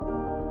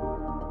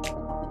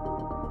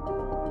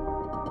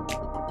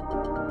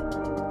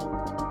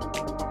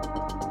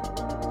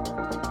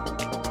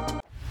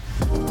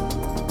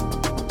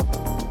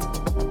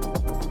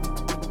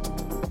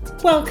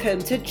Welcome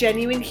to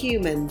Genuine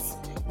Humans,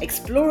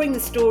 exploring the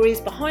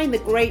stories behind the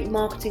great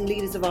marketing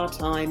leaders of our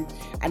time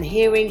and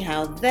hearing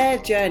how their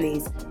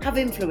journeys have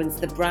influenced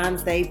the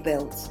brands they've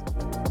built.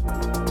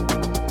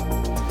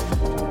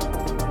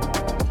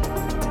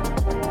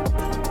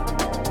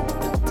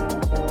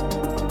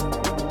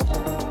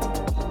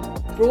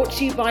 Brought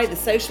to you by The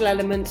Social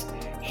Element,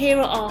 here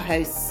are our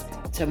hosts,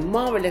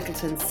 Tamara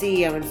Littleton,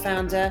 CEO and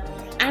founder,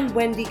 and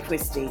Wendy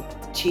Christie,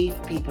 Chief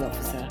People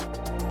Officer.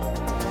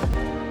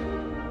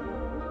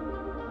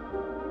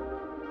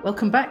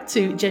 Welcome back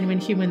to Genuine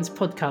Humans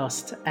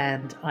podcast,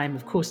 and I'm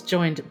of course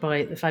joined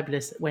by the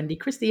fabulous Wendy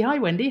Christie. Hi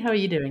Wendy, how are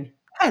you doing?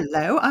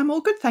 Hello, I'm all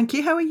good, thank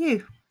you. How are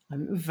you?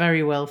 I'm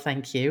very well,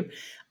 thank you.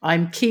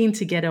 I'm keen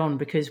to get on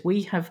because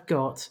we have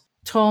got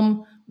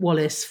Tom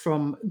Wallace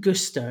from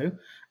Gusto.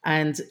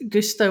 And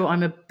Gusto,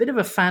 I'm a bit of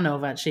a fan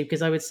of actually,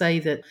 because I would say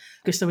that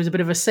Gusto was a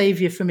bit of a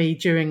saviour for me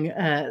during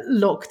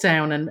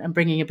lockdown and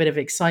bringing a bit of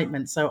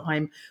excitement. So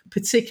I'm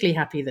particularly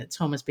happy that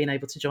Tom has been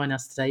able to join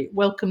us today.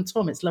 Welcome,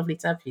 Tom. It's lovely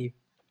to have you.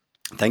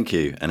 Thank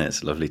you. And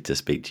it's lovely to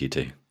speak to you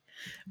too.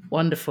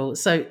 Wonderful.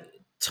 So,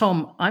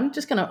 Tom, I'm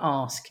just going to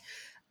ask,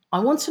 I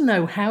want to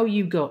know how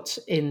you got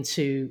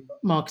into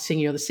marketing.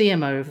 You're the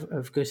CMO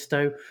of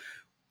Gusto.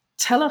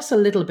 Tell us a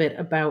little bit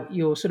about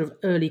your sort of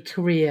early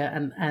career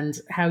and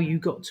how you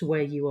got to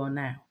where you are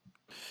now.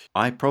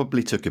 I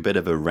probably took a bit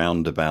of a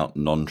roundabout,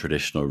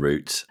 non-traditional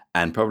route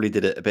and probably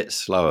did it a bit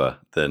slower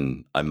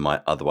than I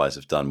might otherwise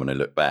have done when I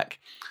look back.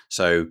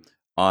 So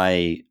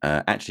I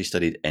actually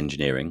studied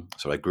engineering.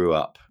 So I grew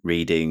up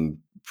reading,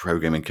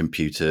 programming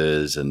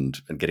computers and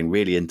getting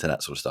really into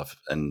that sort of stuff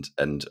and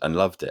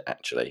loved it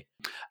actually.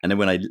 And then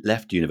when I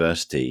left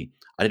university,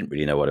 I didn't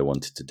really know what I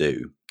wanted to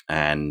do.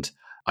 And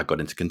I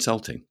got into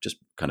consulting just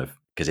kind of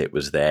because it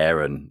was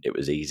there and it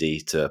was easy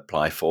to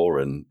apply for,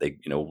 and they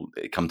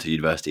come to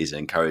universities and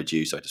encourage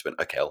you. So I just went,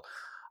 okay,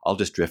 I'll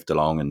just drift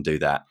along and do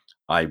that.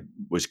 I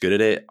was good at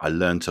it. I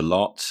learned a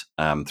lot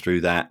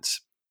through that,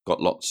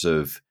 got lots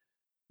of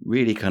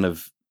really kind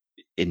of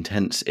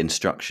intense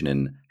instruction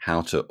in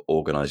how to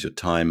organize your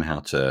time,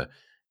 how to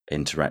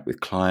interact with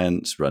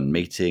clients, run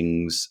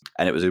meetings.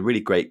 And it was a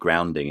really great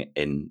grounding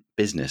in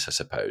business, I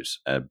suppose,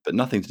 but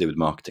nothing to do with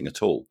marketing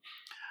at all.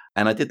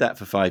 And I did that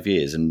for 5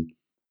 years and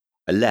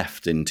I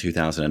left in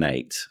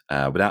 2008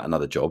 without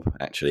another job,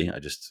 actually. I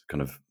just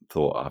kind of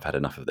thought I've had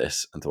enough of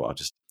this and thought I'll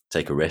just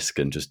take a risk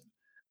and just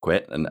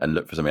quit and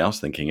look for something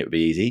else, thinking it would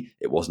be easy.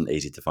 It wasn't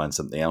easy to find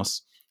something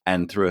else.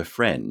 And through a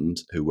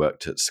friend who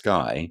worked at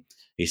Sky,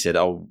 he said,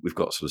 oh, we've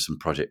got sort of some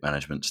project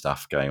management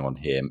stuff going on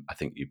here. I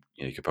think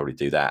you could probably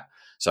do that.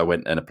 So I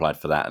went and applied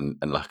for that and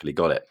luckily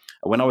got it.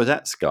 And when I was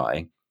at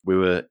Sky, we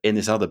were in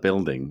this other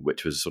building,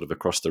 which was sort of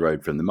across the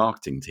road from the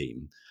marketing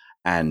team.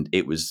 And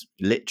it was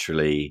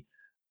literally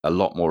a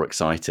lot more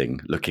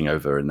exciting looking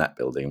over in that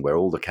building where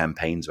all the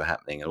campaigns were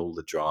happening and all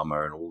the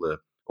drama and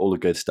all the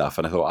good stuff.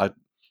 And I thought,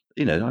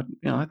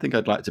 I think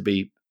I'd like to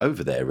be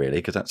over there really,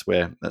 because that's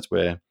where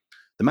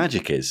the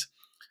magic is.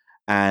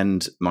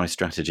 And my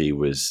strategy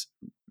was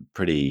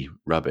pretty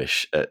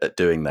rubbish at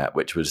doing that,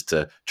 which was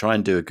to try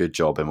and do a good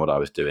job in what I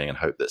was doing and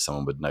hope that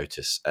someone would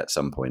notice at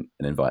some point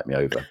and invite me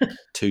over.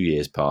 2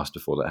 years passed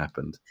before that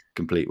happened.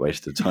 Complete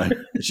waste of time.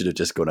 I should have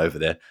just gone over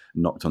there,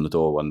 knocked on the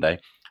door one day.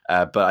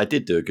 But I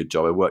did do a good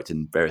job. I worked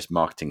in various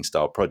marketing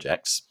style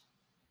projects,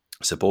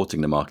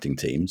 supporting the marketing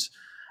teams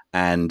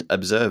and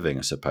observing,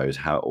 I suppose,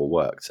 how it all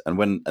worked.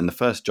 And the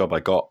first job I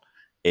got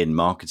in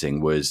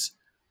marketing was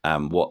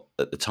what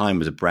at the time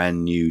was a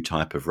brand new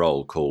type of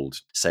role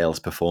called sales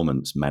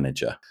performance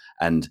manager.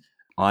 And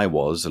I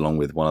was, along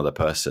with one other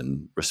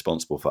person,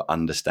 responsible for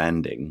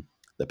understanding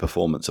the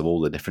performance of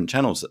all the different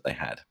channels that they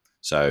had.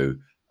 So,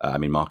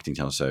 marketing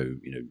channels, so,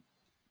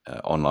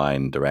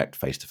 online, direct,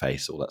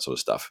 face-to-face, all that sort of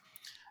stuff.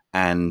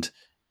 And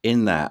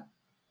in that,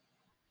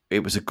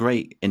 it was a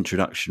great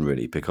introduction,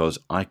 really, because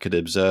I could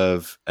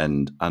observe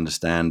and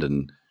understand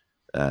and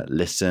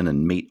listen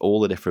and meet all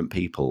the different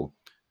people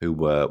who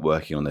were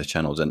working on those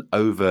channels. And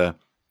over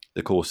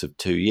the course of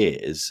 2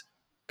 years,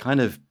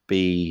 kind of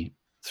be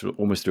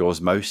almost through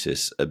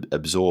osmosis,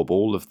 absorb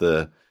all of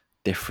the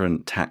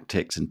different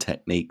tactics and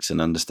techniques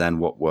and understand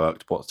what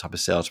worked, what type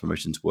of sales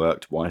promotions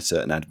worked, why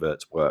certain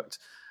adverts worked,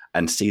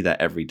 and see that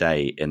every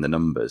day in the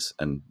numbers.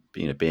 And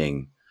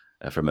being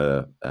from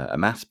a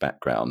maths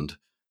background,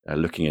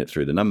 looking at it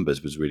through the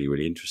numbers was really,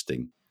 really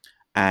interesting.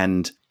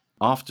 And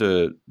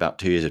after about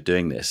 2 years of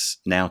doing this,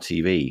 Now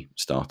TV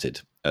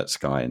started at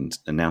Sky, and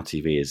Now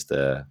TV is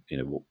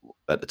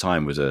at the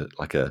time was a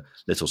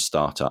little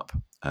startup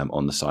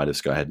on the side of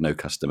Sky. It had no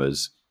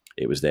customers.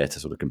 It was there to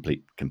sort of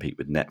compete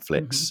with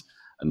Netflix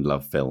and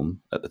Love Film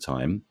at the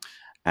time,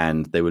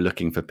 and they were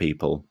looking for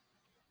people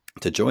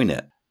to join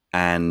it.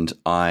 And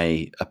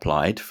I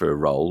applied for a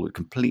role, a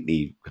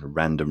completely kind of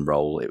random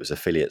role. It was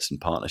affiliates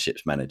and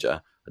partnerships manager.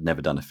 I'd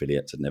never done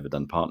affiliates, I'd never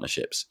done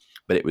partnerships,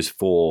 but it was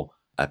for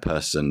a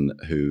person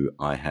who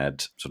I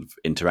had sort of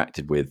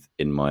interacted with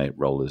in my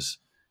role as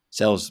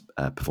sales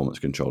performance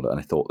controller. And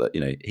I thought that,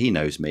 he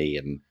knows me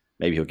and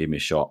maybe he'll give me a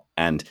shot.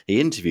 And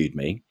he interviewed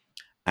me.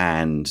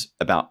 And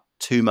about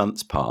 2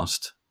 months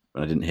passed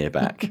and I didn't hear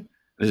back. It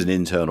was an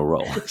internal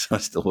role, so I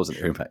still wasn't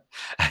hearing back.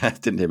 I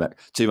didn't hear back.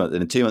 2 months.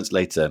 And then 2 months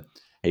later,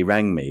 he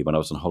rang me when I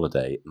was on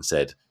holiday and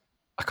said,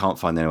 I can't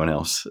find anyone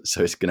else,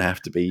 so it's going to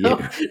have to be you.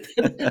 Oh,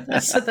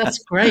 that's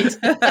great.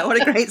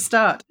 What a great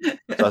start.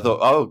 So I thought,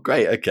 oh,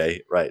 great.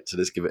 Okay, right. So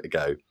let's give it a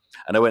go.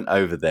 And I went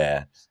over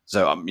there.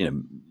 So I'm,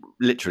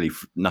 literally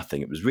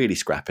nothing. It was really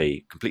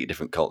scrappy, completely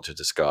different culture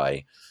to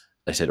Sky.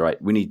 They said, right,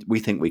 we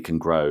think we can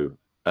grow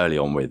early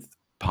on with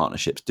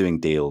partnerships, doing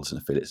deals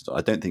and affiliates.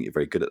 I don't think you're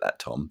very good at that,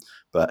 Tom,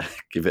 but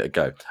give it a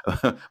go.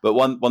 But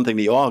one thing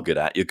that you are good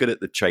at, you're good at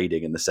the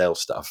trading and the sales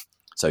stuff.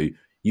 So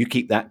you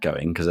keep that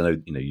going, because I know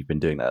you've been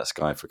doing that at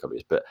Sky for a couple of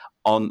years. But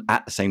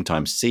at the same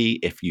time, see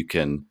if you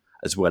can,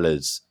 as well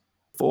as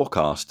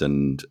forecast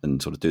and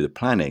sort of do the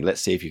planning.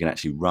 Let's see if you can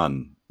actually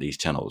run these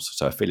channels,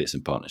 so affiliates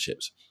and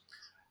partnerships.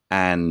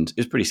 And it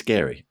was pretty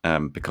scary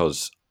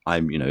because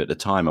I'm, at the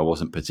time I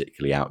wasn't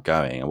particularly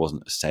outgoing. I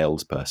wasn't a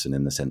salesperson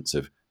in the sense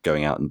of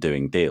going out and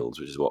doing deals,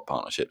 which is what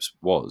partnerships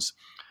was.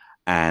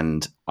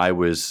 And I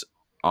was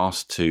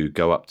asked to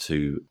go up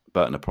to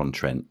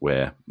Burton-upon-Trent,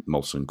 where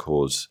Molson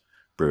Coors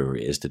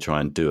brewery is, to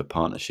try and do a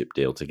partnership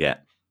deal to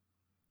get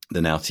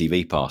the Now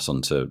TV pass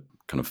onto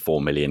kind of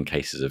 4 million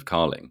cases of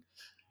Carling.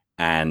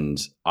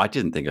 And I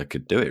didn't think I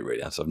could do it,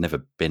 really. So I've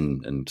never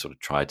been and sort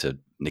of tried to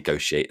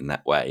negotiate in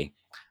that way.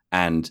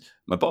 And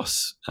my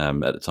boss at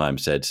the time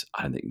said,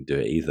 I don't think you can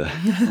do it either.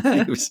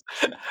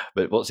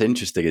 But what's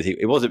interesting is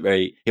he wasn't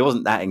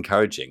that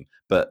encouraging,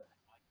 but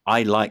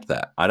I like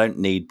that. I don't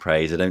need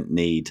praise. I don't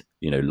need,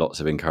 lots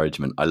of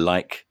encouragement. I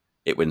like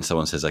it when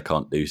someone says I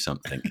can't do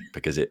something,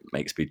 because it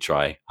makes me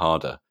try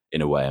harder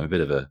in a way. I'm a bit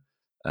of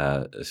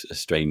a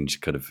strange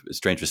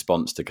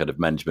response to kind of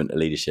management and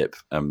leadership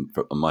on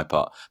my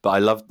part. But I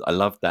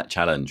loved that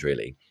challenge,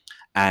 really.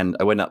 And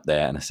I went up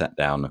there and I sat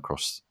down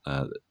across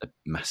a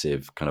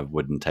massive kind of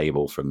wooden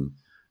table from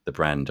the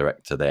brand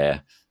director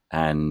there,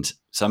 and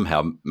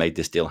somehow made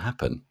this deal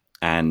happen.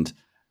 And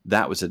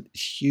that was a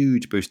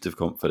huge boost of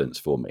confidence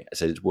for me. I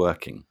said, it's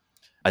working.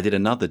 I did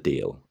another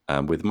deal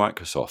with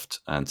Microsoft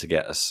and to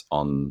get us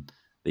on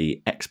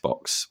the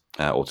Xbox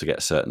or to get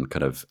a certain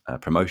kind of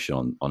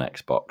promotion on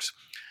Xbox.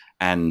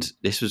 And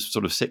this was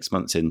sort of 6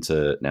 months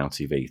into Now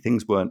TV.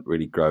 Things weren't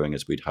really growing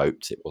as we'd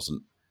hoped. It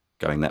wasn't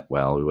going that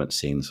well. We weren't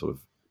seeing the sort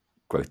of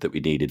growth that we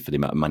needed for the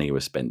amount of money we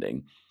were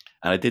spending.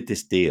 And I did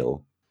this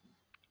deal.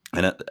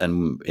 And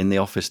in the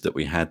office that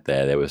we had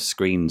there were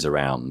screens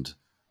around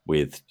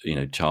with,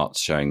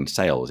 charts showing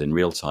sales in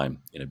real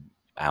time,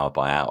 hour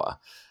by hour.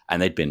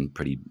 And they'd been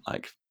pretty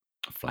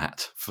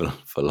flat for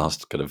the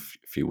last kind of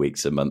few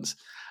weeks and months.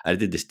 And I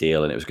did this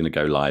deal and it was going to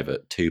go live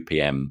at 2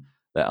 p.m.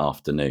 that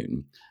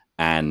afternoon.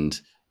 And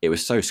it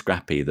was so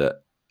scrappy that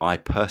I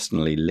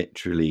personally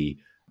literally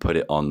put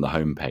it on the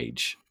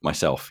homepage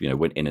myself,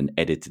 went in and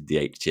edited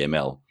the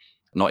HTML,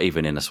 not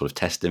even in a sort of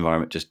test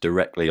environment, just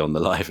directly on the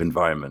live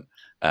environment,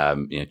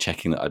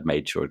 checking that I'd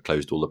made sure I'd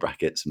closed all the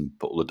brackets and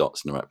put all the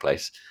dots in the right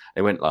place.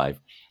 It went live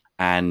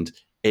and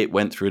it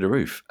went through the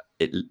roof.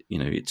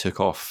 It took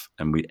off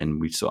and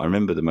we saw, I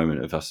remember the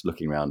moment of us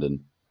looking around and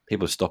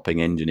people stopping,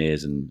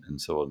 engineers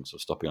and so on, sort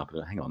of stopping up and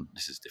going, hang on,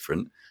 this is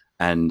different.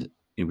 And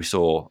we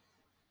saw,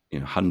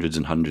 hundreds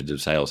and hundreds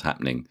of sales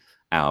happening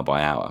hour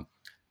by hour.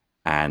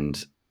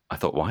 And I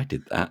thought, well, I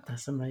did that.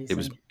 That's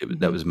amazing.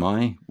 That was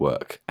my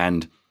work.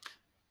 And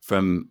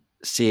from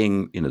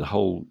seeing, the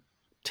whole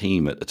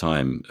team at the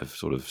time of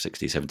sort of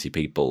 60, 70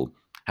 people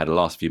had the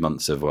last few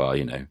months of,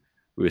 we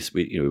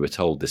were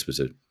told this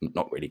was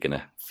not really going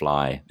to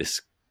fly,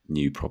 this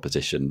new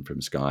proposition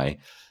from Sky,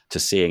 to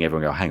seeing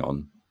everyone go, hang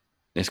on,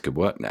 this could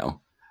work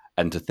now.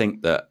 And to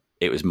think that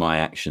it was my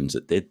actions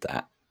that did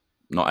that,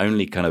 not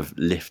only kind of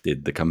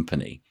lifted the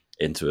company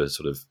into a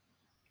sort of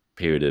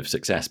period of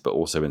success, but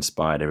also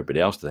inspired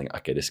everybody else to think,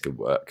 okay, this could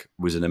work,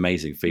 was an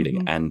amazing feeling.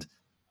 Mm-hmm. And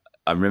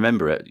I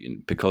remember it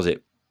because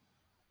it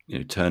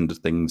turned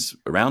things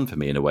around for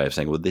me in a way of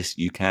saying, well,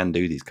 you can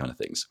do these kind of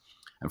things.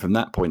 And from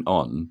that point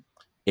on,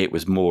 it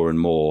was more and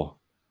more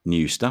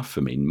new stuff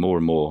for me, more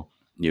and more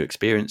new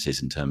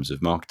experiences in terms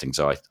of marketing.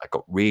 So I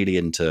got really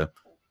into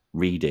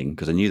reading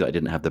because I knew that I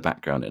didn't have the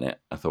background in it.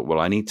 I thought, well,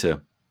 I need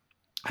to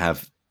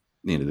have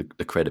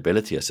the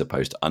credibility, I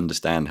suppose, to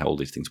understand how all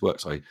these things work.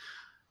 So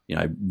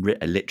I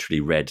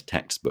literally read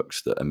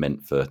textbooks that are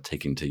meant for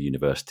taking to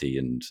university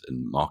and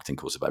marketing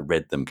courses. I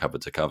read them cover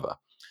to cover.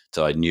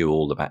 So I knew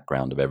all the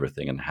background of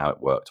everything and how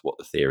it worked, what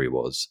the theory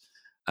was.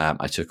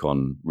 I took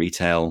on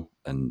retail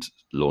and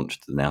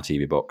launched the Now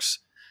TV box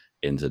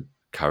into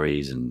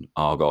Currys and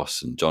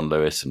Argos and John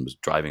Lewis, and was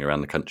driving around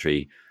the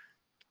country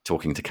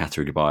talking to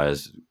category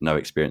buyers. No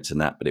experience in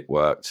that, but it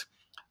worked.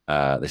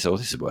 They said, oh,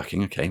 this is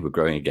working. Okay, we're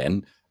growing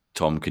again.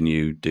 Tom, can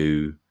you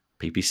do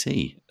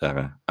PPC?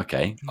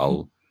 Okay,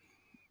 I'll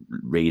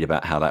read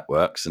about how that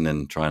works and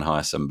then try and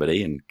hire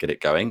somebody and get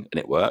it going. And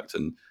it worked.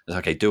 And I was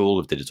okay, do all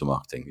of digital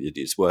marketing.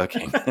 It's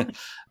working.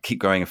 Keep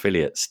growing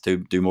affiliates.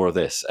 Do more of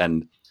this.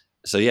 And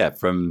so,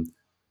 from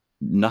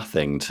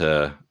nothing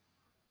to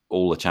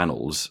all the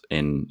channels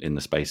in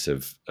the space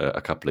of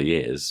a couple of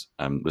years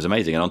was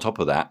amazing. And on top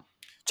of that,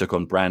 took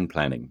on brand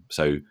planning.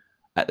 So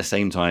at the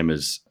same time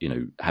as,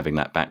 having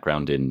that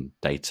background in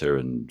data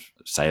and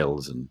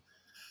sales and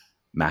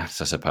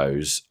maths, I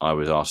suppose, I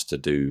was asked to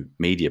do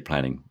media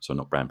planning. So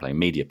not brand planning,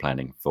 media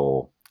planning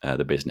for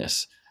the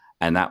business.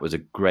 And that was a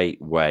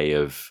great way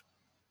of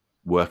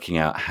working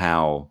out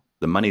how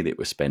the money that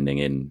we're spending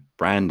in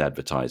brand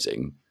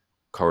advertising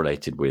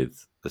correlated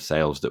with the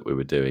sales that we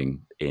were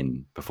doing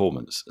in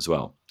performance as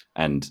well.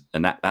 And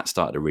that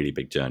started a really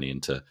big journey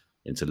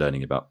into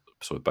learning about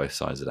sort of both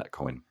sides of that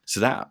coin.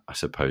 So that, I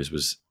suppose,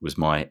 was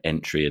my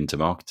entry into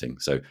marketing.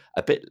 So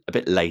a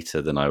bit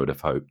later than I would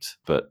have hoped,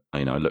 but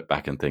I look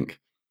back and think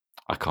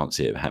I can't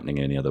see it happening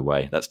any other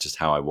way. That's just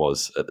how I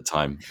was at the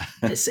time.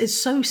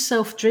 It's so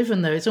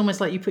self-driven, though. It's almost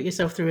like you put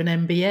yourself through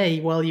an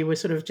MBA while you were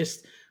sort of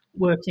just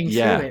working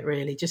through it,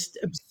 really, just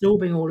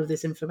absorbing all of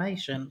this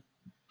information.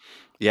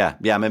 Yeah.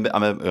 I'm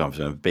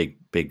a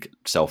big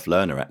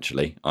self-learner,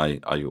 actually. I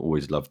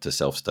always loved to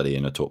self-study,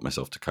 and I taught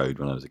myself to code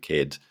when I was a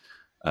kid,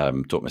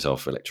 taught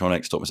myself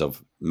electronics, taught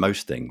myself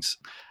most things.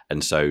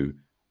 And so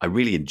I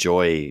really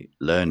enjoy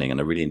learning,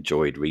 and I really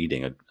enjoyed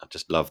reading. I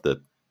just love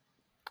the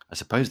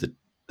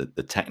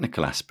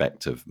technical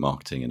aspect of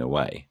marketing in a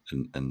way,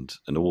 and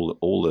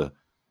all the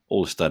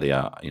study.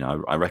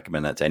 I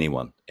recommend that to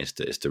anyone is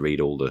to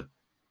read all the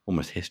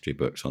almost history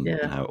books on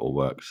how it all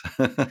works.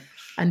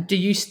 And do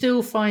you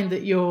still find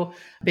that you're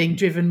being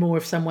driven more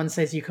if someone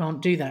says you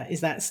can't do that?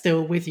 Is that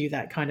still with you,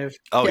 that kind of...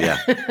 Oh, yeah.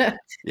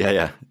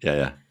 Yeah,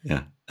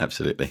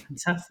 absolutely.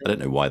 Fantastic. I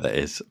don't know why that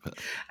is. But...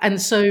 And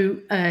so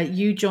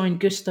you joined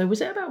Gusto, was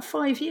it about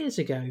 5 years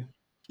ago?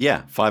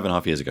 Yeah,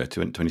 5.5 years ago,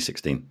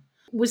 2016.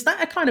 Was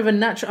that a kind of a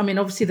natural... I mean,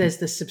 obviously there's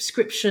the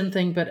subscription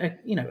thing, but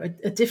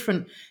a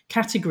different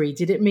category.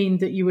 Did it mean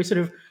that you were sort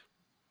of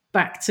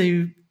back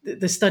to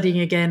the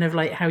studying again of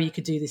like how you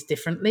could do this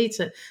differently?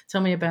 To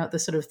tell me about the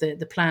sort of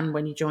the plan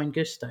when you joined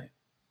Gusto.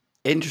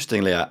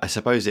 Interestingly, I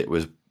suppose it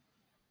was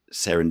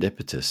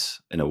serendipitous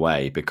in a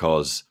way,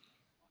 because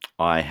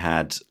I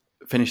had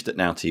finished at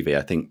Now TV.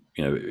 I think,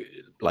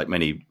 like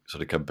many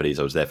sort of companies,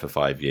 I was there for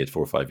 4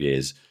 or 5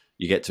 years.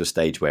 You get to a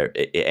stage where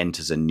it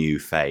enters a new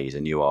phase,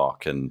 a new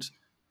arc, and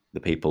the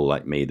people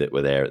like me that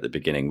were there at the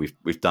beginning,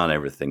 we've done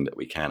everything that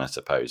we can, I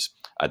suppose.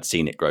 I'd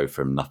seen it grow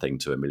from nothing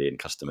to 1 million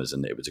customers,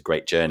 and it was a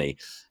great journey,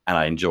 and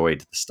I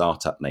enjoyed the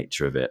startup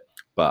nature of it.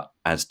 But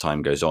as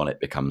time goes on, it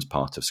becomes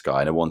part of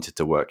Sky, and I wanted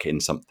to work in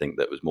something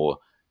that was more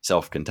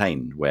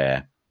self-contained,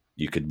 where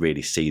you could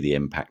really see the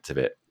impact of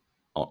it,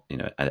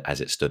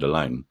 as it stood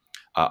alone.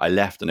 I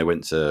left and I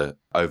went to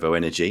OVO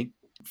Energy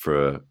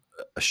for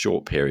a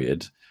short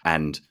period,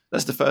 and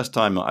that's the first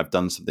time I've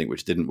done something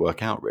which didn't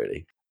work out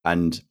really.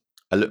 And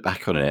I look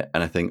back on it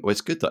and I think, well,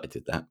 it's good that I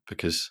did that,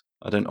 because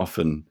I don't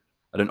often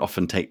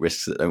take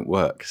risks that don't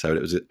work.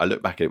 So I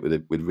look back at it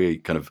with really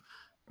kind of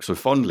sort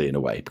of fondly in a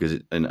way, because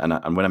and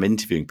when I'm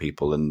interviewing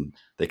people and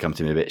they come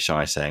to me a bit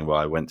shy saying, well,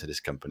 I went to this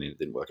company and it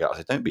didn't work out, I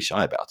say, don't be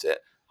shy about it.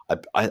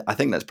 I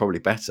think that's probably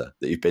better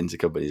that you've been to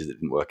companies that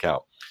didn't work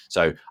out.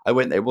 So I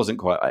went there. It wasn't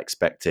quite what I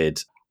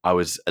expected. I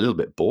was a little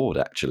bit bored,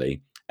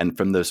 actually. And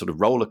from the sort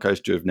of roller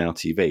coaster of Now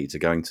TV to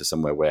going to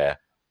somewhere where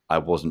I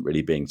wasn't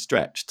really being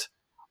stretched,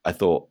 I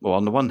thought, well,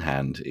 on the one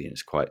hand,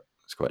 it's quite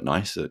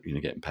nice that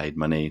getting paid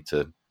money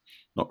to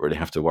not really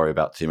have to worry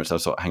about too much. So I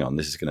thought, hang on,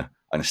 I'm going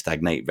to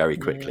stagnate very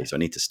quickly. Yeah. So I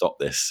need to stop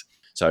this.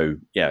 So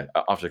yeah,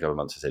 after a couple of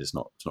months, I said it's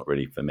not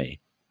really for me.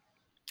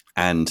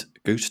 And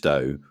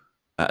Gusto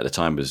at the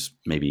time was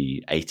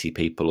maybe 80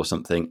 people or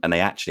something, and they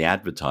actually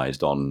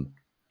advertised on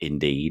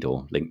Indeed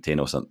or LinkedIn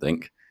or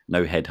something.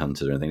 No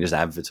headhunters or anything, just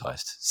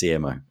advertised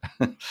CMO.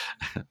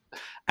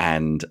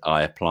 And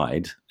I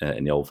applied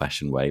in the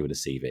old-fashioned way with a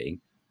CV.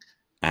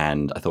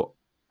 And I thought,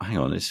 hang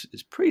on, it's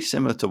pretty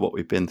similar to what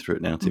we've been through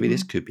at Now TV. Mm-hmm.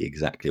 This could be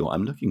exactly what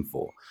I'm looking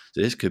for.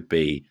 So this could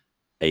be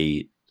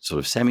a sort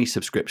of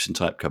semi-subscription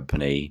type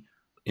company,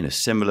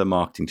 similar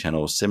marketing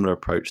channels, similar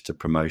approach to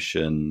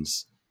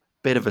promotions,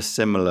 bit of a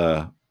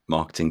similar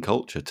marketing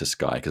culture to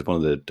Sky, because one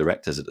of the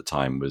directors at the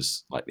time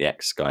was like the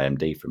ex-Sky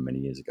MD from many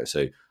years ago.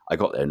 So I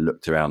got there and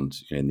looked around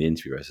in the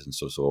interview process and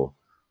sort of saw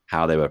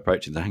how they were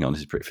approaching. Hang on,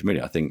 this is pretty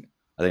familiar. I think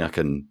I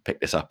can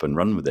pick this up and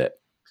run with it.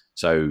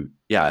 So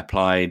yeah, I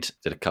applied,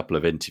 did a couple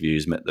of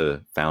interviews, met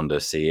the founder,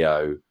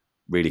 CEO,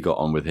 really got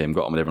on with him,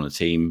 got on with everyone on the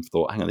team,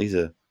 thought, hang on, these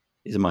are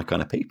my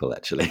kind of people,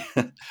 actually.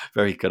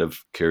 Very kind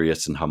of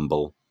curious and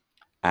humble.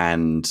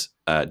 And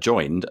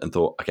joined and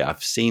thought, okay,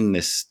 I've seen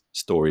this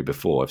story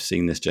before. I've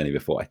seen this journey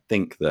before. I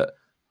think that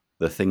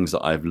the things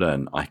that I've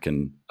learned, I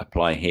can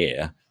apply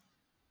here,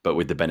 but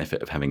with the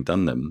benefit of having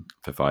done them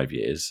for 5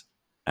 years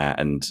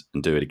and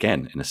do it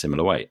again in a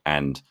similar way.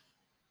 And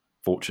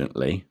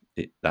fortunately,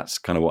 that's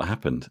kind of what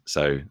happened.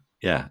 So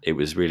yeah, it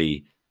was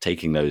really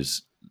taking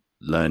those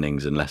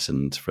learnings and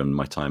lessons from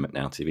my time at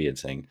Now TV and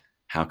saying,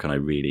 how can I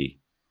really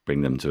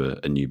bring them to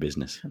a new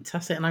business?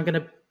 Fantastic. And I'm going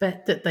to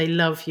bet that they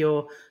love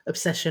your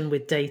obsession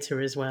with data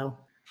as well.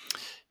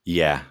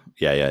 Yeah.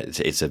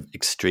 It's an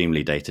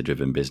extremely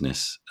data-driven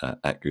business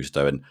at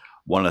Gusto. And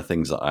one of the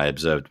things that I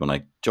observed when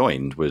I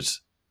joined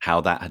was how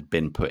that had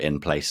been put in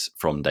place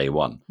from day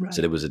one. Right.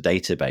 So there was a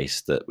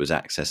database that was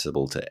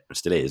accessible to,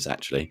 still is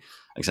actually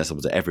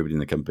accessible to everybody in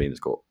the company that's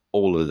got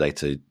all of the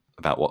data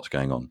about what's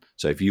going on.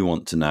 So if you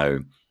want to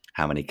know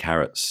how many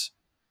carrots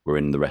were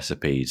in the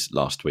recipes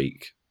last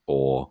week,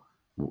 or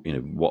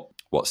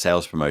what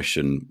sales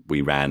promotion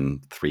we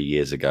ran 3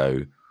 years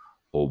ago,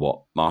 or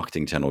what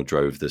marketing channel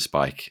drove the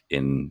spike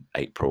in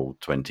April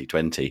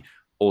 2020,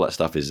 all that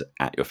stuff is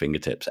at your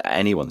fingertips, at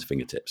anyone's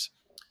fingertips.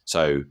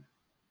 So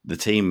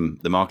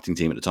the marketing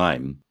team at the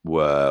time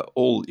were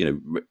all,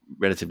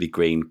 relatively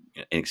green,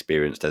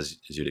 inexperienced as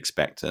you'd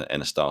expect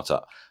in a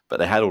startup, but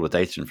they had all the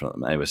data in front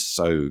of them. They were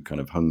so kind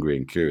of hungry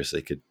and curious.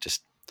 They could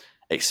just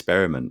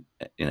experiment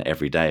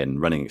every day,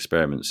 and running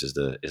experiments is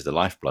the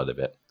lifeblood of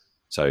it.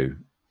 So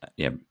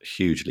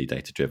hugely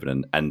data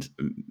driven, and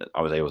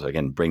I was able to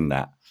again bring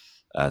that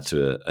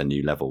to a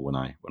new level when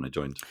I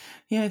joined.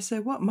 Yeah,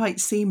 so what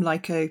might seem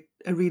like a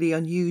really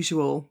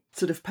unusual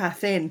sort of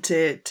path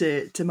into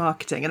to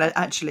marketing, and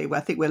actually I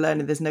think we're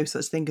learning there's no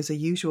such thing as a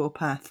usual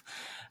path.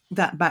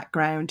 That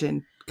background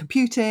in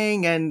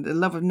computing and the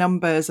love of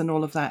numbers and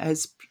all of that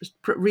has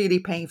really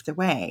paved the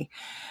way.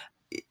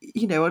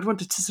 I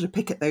wanted to sort of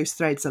pick at those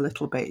threads a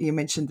little bit. You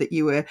mentioned that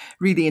you were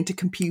really into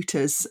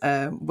computers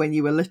when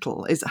you were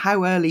little.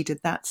 How early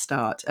did that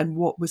start, and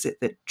what was it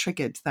that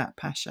triggered that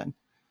passion?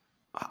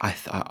 I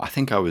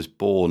think I was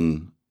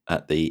born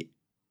at the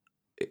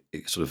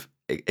sort of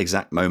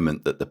exact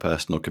moment that the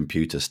personal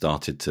computer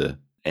started to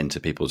enter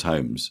people's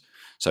homes.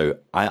 So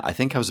I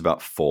think I was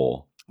about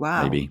 4.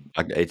 Wow. Maybe.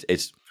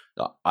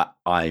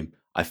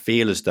 I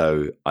feel as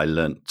though I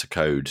learnt to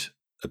code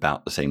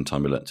about the same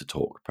time I learnt to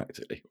talk,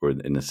 practically, or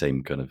in the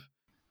same kind of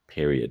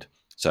period.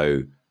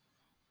 So,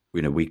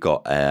 we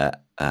got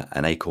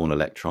an Acorn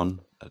Electron.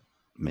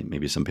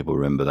 Maybe some people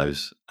remember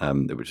those,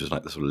 which was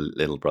like the sort of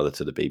little brother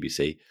to the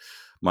BBC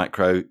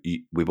Micro.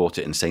 We bought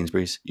it in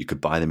Sainsbury's. You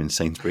could buy them in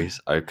Sainsbury's.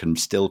 I can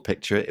still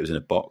picture it. It was in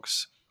a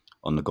box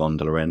on the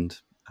gondola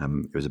end.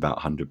 It was about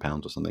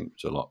 £100 or something,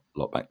 which was a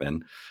lot back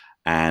then.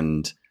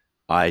 And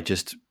I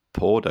just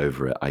pored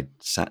over it. I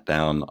sat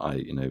down.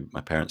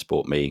 My parents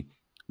bought me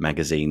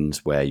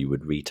magazines where you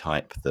would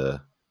retype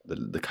the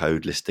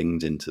code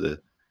listings into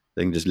the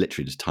thing, just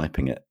literally just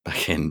typing it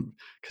back in,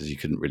 because you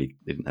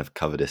didn't have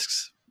cover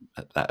disks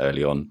that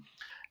early on,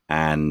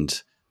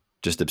 and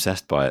just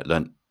obsessed by it.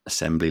 Learned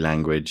assembly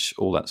language,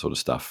 all that sort of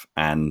stuff,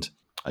 and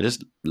I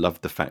just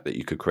loved the fact that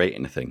you could create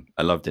anything.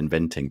 I loved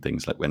inventing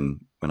things. Like when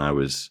I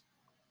was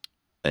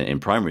in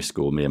primary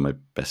school, me and my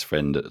best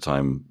friend at the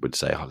time would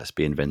say, "Oh, let's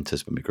be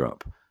inventors when we grow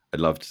up." I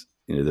loved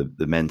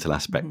the mental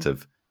aspect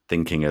of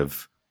thinking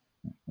of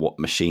what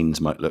machines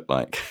might look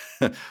like,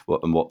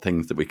 what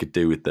things that we could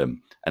do with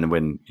them. And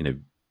when,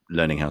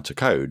 learning how to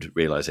code,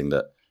 realizing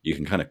that you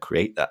can kind of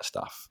create that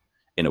stuff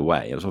in a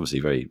way. It was obviously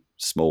very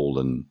small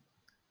and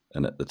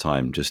at the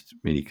time just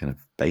really kind of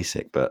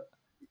basic, but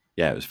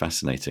yeah, it was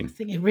fascinating. I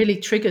think it really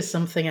triggers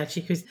something,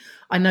 actually, because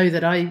I know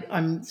that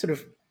I'm sort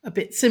of a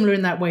bit similar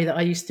in that way, that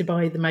I used to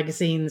buy the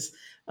magazines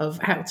of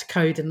how to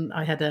code, and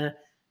I had a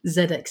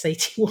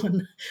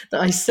ZX81 that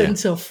I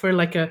sent off for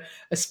like a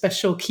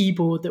special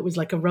keyboard that was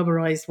like a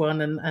rubberized one,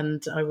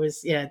 and I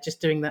was just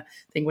doing that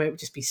thing where it would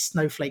just be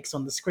snowflakes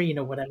on the screen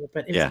or whatever,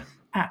 but it was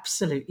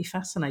absolutely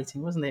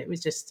fascinating, wasn't it? It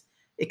was just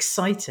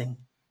exciting.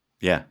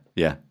 Yeah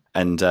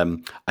And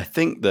I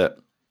think that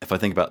if I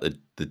think about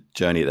the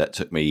journey that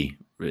took me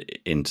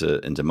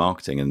into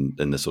marketing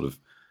and the sort of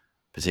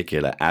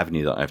particular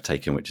avenue that I've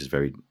taken, which is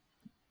very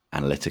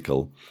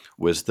analytical,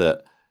 was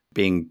that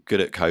being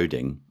good at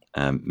coding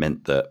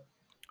meant that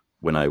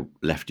when I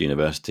left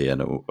university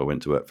and I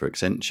went to work for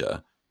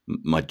Accenture,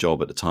 my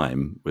job at the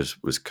time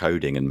was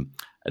coding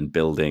and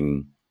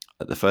building.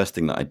 The first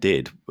thing that I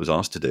did was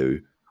asked to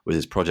do was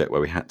this project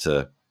where we had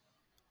to,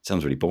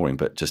 sounds really boring,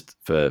 but just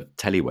for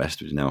TeleWest,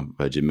 which is now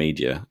Virgin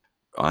Media,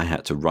 I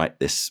had to write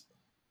this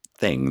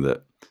thing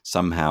that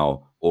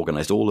somehow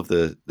organized all of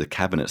the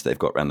cabinets they've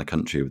got around the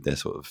country with their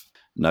sort of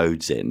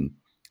nodes in,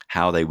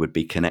 how they would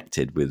be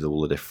connected with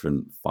all the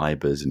different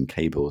fibers and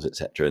cables,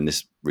 etc. And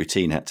this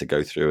routine had to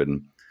go through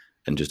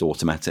and just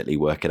automatically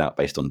work it out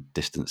based on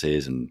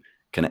distances and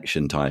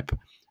connection type.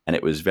 And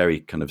it was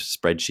very kind of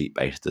spreadsheet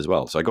based as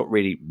well. So I got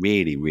really,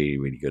 really, really,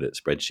 really good at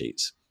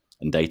spreadsheets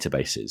and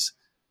databases.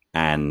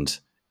 And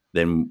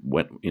then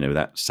when,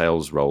 that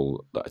sales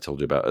role that I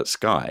told you about at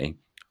Sky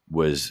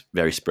was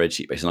very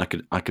spreadsheet based,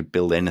 and I could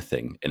build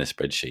anything in a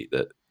spreadsheet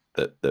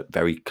that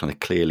very kind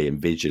of clearly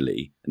and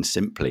visually and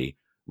simply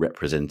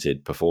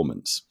represented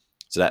performance.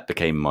 So that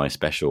became my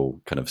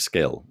special kind of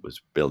skill,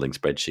 was building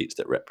spreadsheets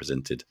that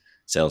represented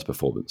sales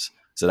performance.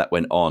 So that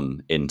went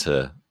on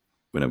into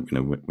when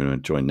I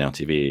joined Now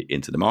TV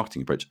into the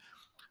marketing approach.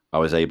 I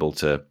was able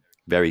to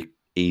very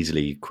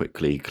easily,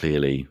 quickly,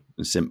 clearly,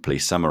 and simply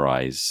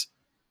summarize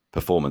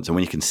performance. And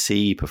when you can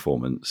see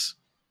performance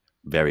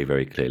very,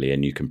 very clearly,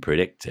 and you can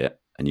predict it,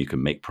 and you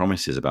can make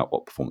promises about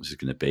what performance is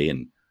going to be,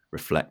 and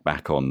reflect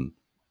back on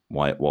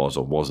why it was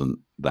or wasn't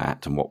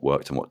that, and what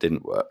worked and what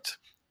didn't work,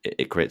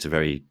 it creates a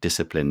very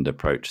disciplined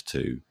approach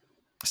to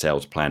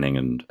sales planning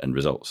and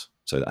results.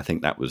 So I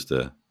think that was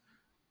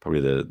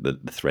probably the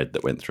thread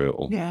that went through it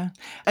all. Yeah.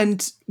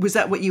 And was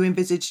that what you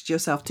envisaged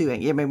yourself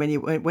doing? I mean, when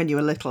you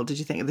were little, did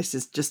you think this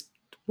is just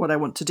what I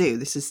want to do?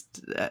 This is,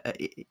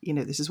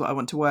 this is what I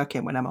want to work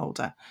in when I'm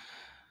older?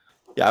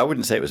 Yeah, I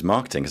wouldn't say it was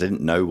marketing because I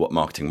didn't know what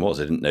marketing was.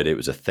 I didn't know that it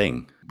was a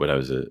thing when I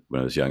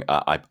was young.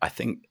 I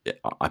think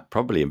I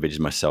probably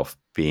envisioned myself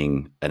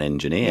being an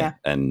engineer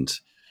and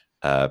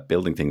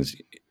building things,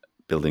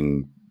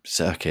 building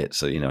circuits.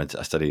 So, I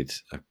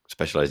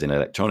specialized in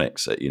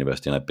electronics at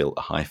university, and I built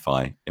a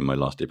hi-fi in my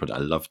last year project.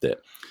 I loved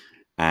it.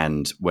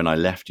 And when I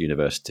left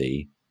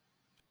university,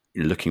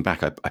 looking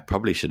back, I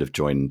probably should have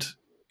joined,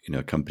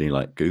 a company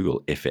like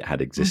Google if it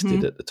had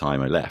existed at the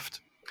time I left.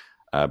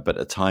 But at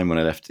the time when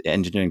I left,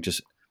 engineering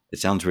it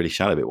sounds really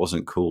shallow. It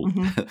wasn't cool.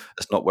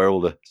 It's not where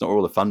all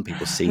the fun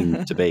people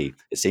seemed to be.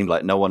 It seemed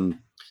like no one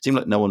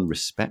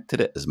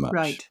respected it as much.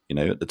 Right.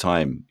 At the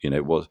time,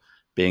 it was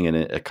being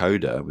a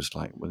coder was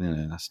like, well,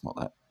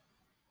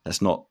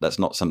 that's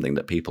not something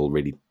that people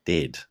really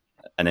did.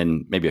 And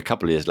then maybe a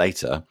couple of years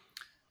later,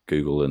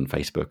 Google and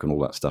Facebook and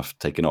all that stuff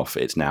taken off.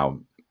 It's now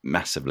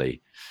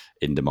massively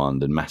in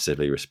demand and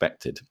massively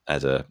respected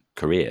as a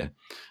career.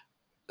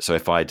 So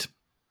if I'd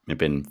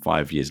been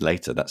 5 years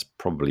later, that's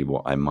probably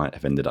what I might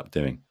have ended up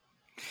doing.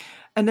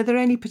 And are there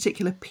any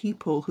particular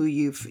people who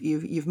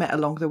you've met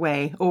along the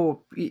way, or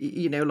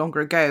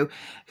longer ago,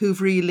 who've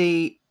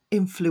really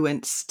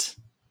influenced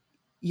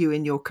you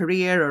in your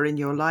career or in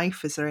your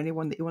life? Is there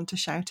anyone that you want to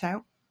shout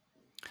out?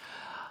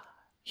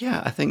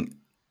 Yeah, I think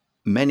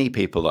many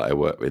people that I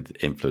work with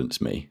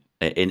influence me,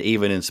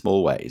 even in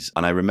small ways.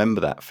 And I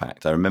remember that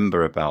fact. I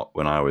remember about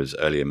when I was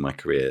early in my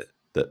career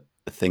that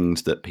the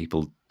things that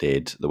people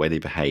did, the way they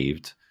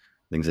behaved,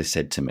 things they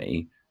said to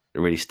me,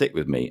 really stick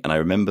with me. And I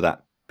remember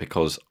that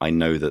because I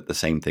know that the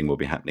same thing will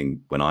be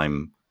happening when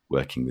I'm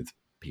working with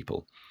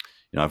people.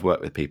 I've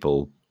worked with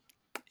people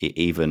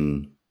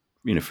even,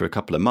 for a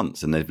couple of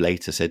months, and they've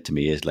later said to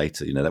me years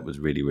later, that was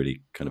really,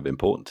 really kind of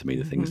important to me,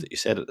 the things that you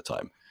said at the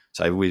time.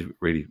 So I always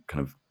really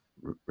kind of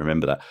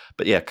remember that.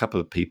 But yeah, a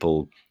couple of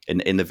people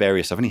in the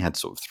various, I've only had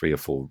sort of 3 or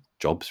 4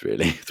 jobs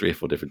really, 3 or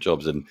 4 different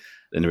jobs. And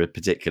there are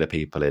particular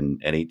people in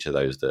each of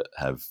those that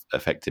have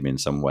affected me in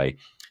some way.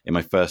 In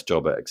my first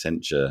job at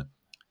Accenture,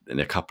 and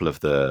a couple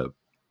of the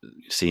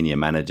senior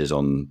managers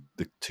on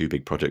the 2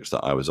 big projects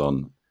that I was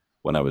on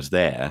when I was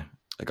there,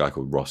 a guy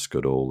called Ross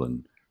Goodall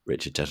and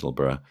Richard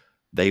Tettelborough,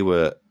 they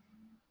were,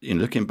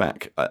 looking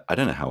back, I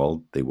don't know how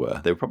old they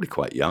were. They were probably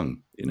quite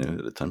young, at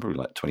the time, probably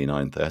like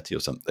 29, 30 or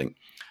something.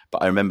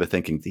 But I remember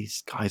thinking,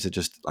 these guys are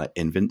just like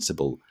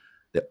invincible.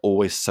 They're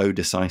always so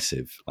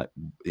decisive, like,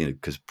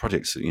 because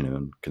projects,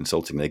 and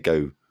consulting, they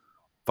go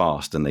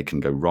fast and they can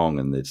go wrong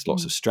and there's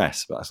lots of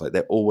stress. But it's like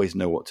they always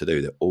know what to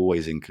do. They're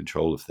always in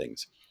control of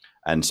things.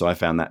 And so I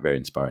found that very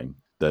inspiring,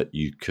 that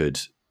you could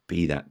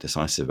be that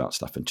decisive about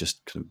stuff and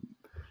just kind of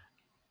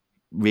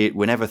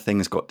whenever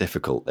things got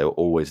difficult, they were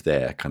always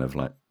there, kind of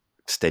like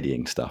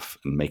steadying stuff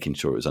and making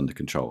sure it was under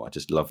control. I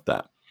just loved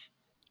that.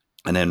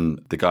 And then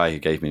the guy who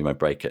gave me my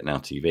break at Now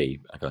TV,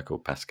 a guy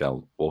called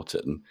Pascal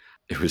Wharton,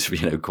 it was,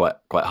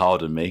 quite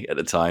hard on me at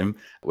the time.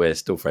 We're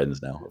still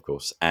friends now, of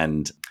course.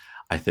 And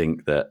I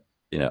think that,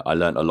 I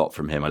learned a lot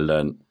from him. I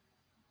learned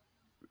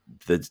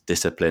the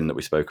discipline that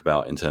we spoke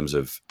about in terms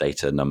of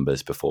data,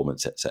 numbers,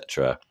 performance,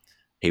 etc.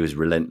 He was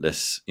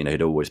relentless.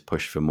 He'd always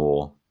push for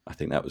more. I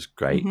think that was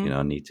great.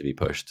 I need to be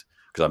pushed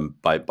because I'm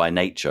by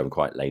nature, I'm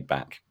quite laid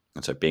back.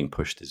 And so being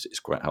pushed is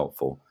quite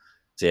helpful.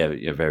 So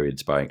yeah, very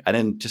inspiring. And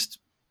then just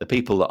the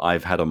people that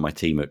I've had on my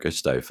team at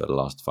Gusto for the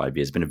last 5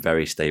 years have been a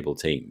very stable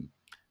team.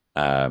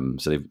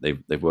 So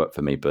they've worked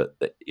for me, but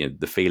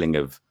the feeling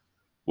of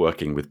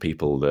working with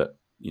people that,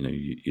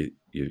 you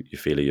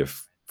feel are your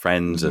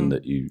friends and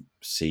that you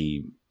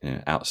see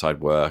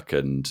outside work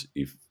and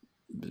you've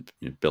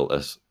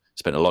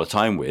spent a lot of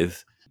time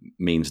with,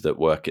 means that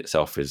work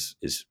itself is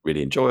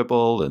really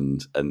enjoyable,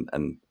 and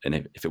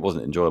if it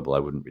wasn't enjoyable, I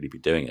wouldn't really be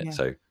doing it. Yeah.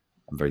 So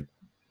I'm very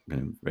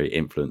very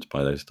influenced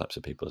by those types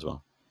of people as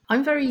well.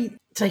 I'm very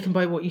taken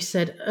by what you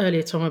said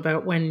earlier, Tom,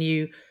 about when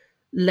you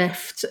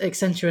left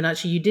Accenture and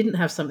actually you didn't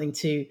have something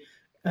to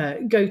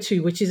go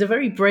to, which is a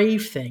very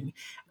brave thing.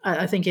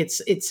 I think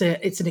it's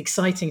an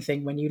exciting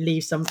thing when you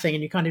leave something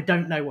and you kind of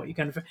don't know what you're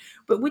going to.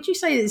 But would you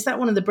say, is that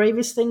one of the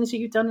bravest things that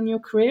you've done in your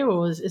career,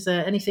 or is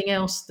there anything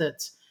else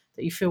that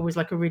you feel was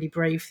like a really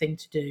brave thing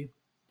to do?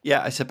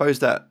 Yeah, I suppose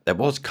that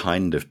was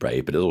kind of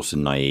brave, but it was also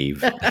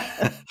naive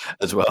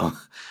as well.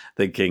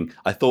 Thinking,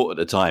 I thought at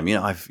the time,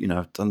 I've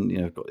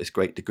done, got this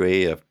great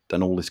degree, I've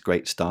done all this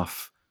great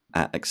stuff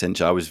at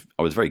Accenture.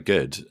 I was very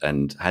good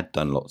and had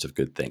done lots of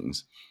good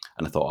things,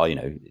 and I thought,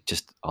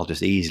 I'll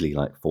just easily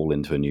like fall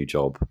into a new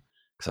job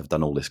because I've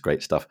done all this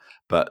great stuff.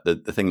 But the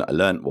thing that I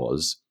learned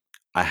was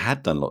I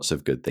had done lots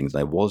of good things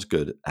and I was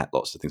good at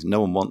lots of things.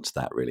 No one wants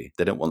that, really.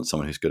 They don't want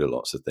someone who's good at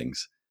lots of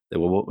things. They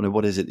well,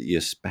 what is it that you're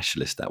a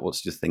specialist at?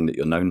 What's the thing that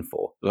you're known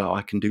for? Well,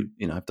 I can do,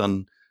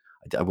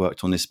 I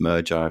worked on this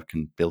merger. I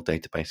can build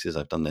databases.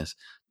 I've done this.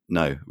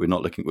 No, we're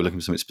not looking. We're looking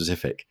for something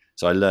specific.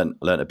 So I learned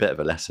a bit of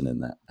a lesson in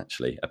that,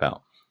 actually,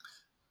 about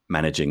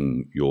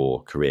managing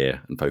your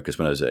career and focus.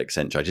 When I was at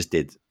Accenture, I just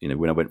did,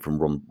 when I went from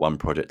one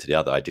project to the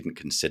other, I didn't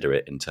consider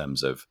it in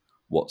terms of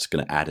what's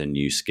going to add a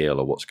new skill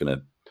or what's going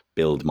to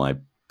build my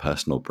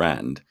personal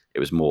brand. It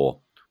was more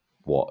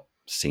what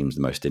seems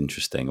the most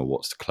interesting or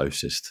what's the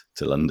closest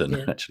to London,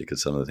 actually,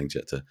 because some of the things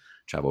you had to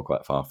travel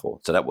quite far for.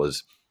 So that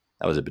was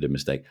a bit of a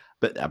mistake.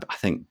 But I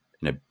think,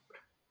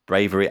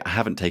 bravery, I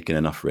haven't taken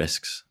enough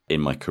risks in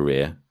my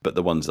career, but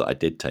the ones that I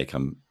did take,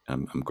 I'm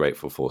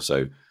grateful for.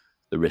 So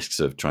the risks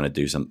of trying to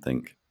do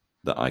something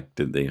that I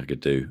didn't think I could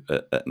do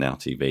at Now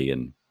TV,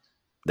 and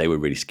they were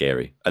really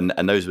scary. And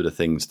those were the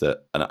things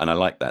that, and I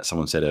like that.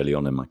 Someone said early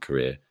on in my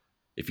career,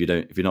 if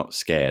you're not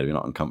scared, you're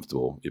not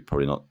uncomfortable, you're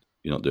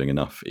not doing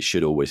enough. It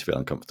should always feel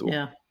uncomfortable.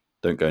 Yeah.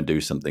 Don't go and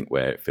do something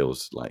where it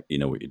feels like you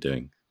know what you're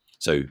doing.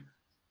 So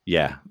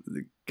yeah,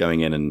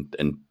 going in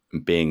and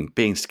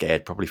being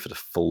scared probably for the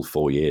full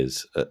 4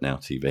 years at Now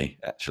TV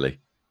actually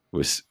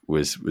was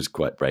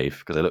quite brave,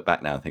 because I look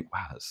back now and think,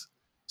 wow, it's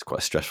quite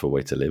a stressful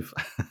way to live.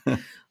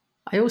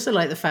 I also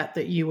like the fact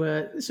that you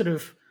were sort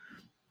of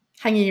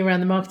hanging around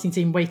the marketing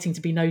team waiting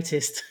to be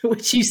noticed,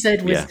 which you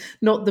said was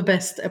not the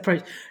best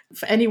approach.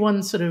 For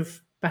anyone sort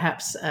of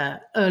perhaps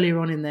earlier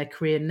on in their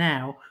career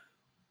now,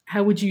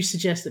 how would you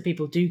suggest that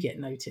people do get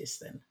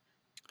noticed then?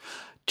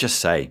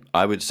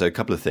 I would say a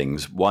couple of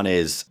things. One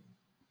is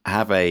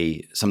have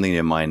something in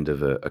your mind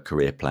of a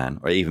career plan,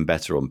 or even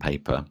better on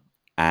paper,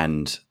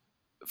 and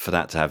for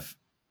that to have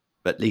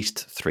at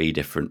least 3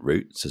 different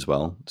routes as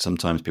well.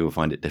 Sometimes people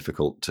find it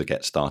difficult to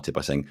get started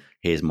by saying,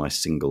 here's my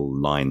single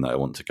line that I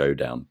want to go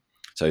down.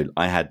 So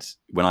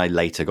when I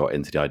later got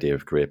into the idea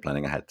of career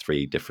planning, I had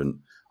 3 different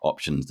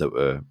options that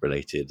were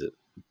related,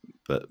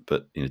 but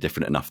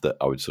different enough that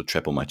I would sort of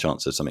triple my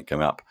chances of something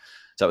coming up.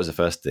 So that was the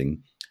first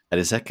thing. And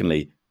then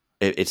secondly,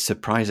 it's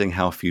surprising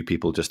how few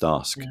people just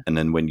ask. Yeah. And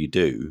then when you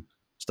do,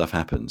 stuff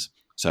happens.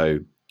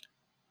 So,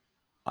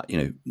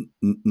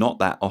 not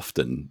that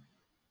often,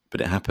 but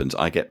it happens.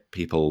 I get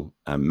people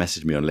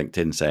message me on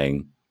LinkedIn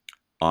saying,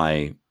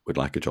 I would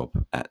like a job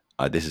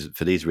this is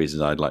for these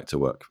reasons, I'd like to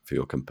work for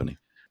your company.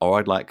 Or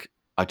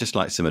I'd just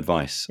like some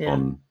advice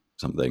on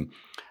something.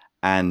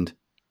 And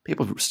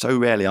people so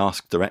rarely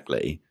ask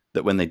directly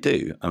that when they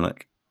do, I'm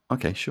like,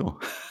 okay, sure.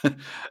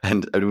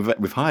 and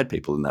we've hired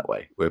people in that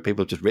way, where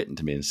people have just written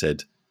to me and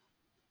said,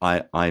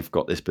 I've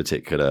got this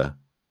particular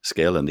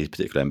skill and these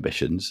particular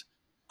ambitions.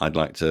 I'd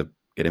like to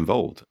get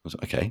involved. I was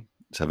like, okay,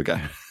 let's have a go.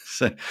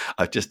 So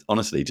I've just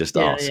honestly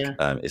asked.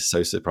 Yeah. It's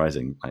so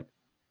surprising, like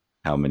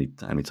how many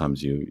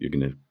times you're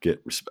going to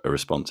get a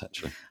response.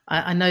 Actually,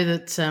 I know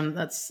that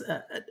that's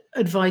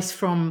advice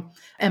from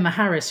Emma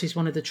Harris, who's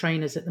one of the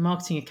trainers at the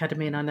Marketing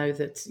Academy, and I know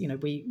that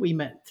we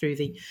met through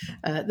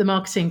the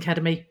Marketing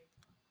Academy,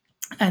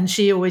 and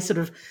she always sort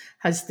of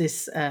has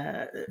this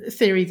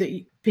theory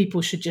that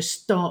people should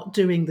just start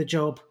doing the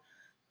job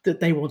that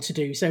they want to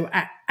do. So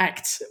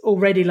act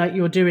already like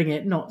you're doing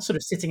it, not sort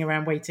of sitting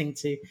around waiting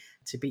to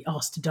be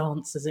asked to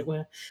dance, as it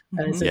were.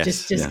 So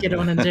just get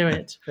on and do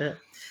it. But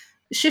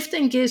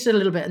shifting gears a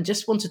little bit, and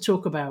just want to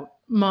talk about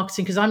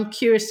marketing, because I'm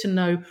curious to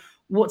know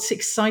what's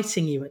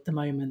exciting you at the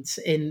moment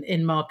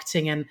in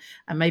marketing, and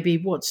maybe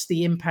what's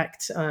the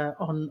impact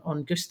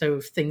on Gusto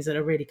of things that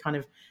are really kind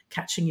of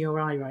catching your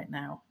eye right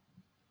now.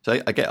 So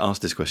I get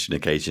asked this question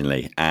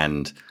occasionally,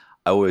 and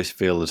I always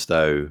feel as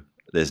though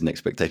there's an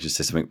expectation to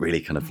say something really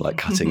kind of like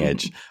cutting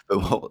edge.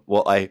 But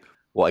what I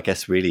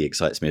guess really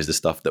excites me is the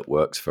stuff that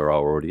works for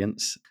our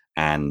audience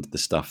and the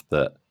stuff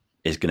that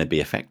is going to be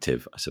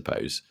effective, I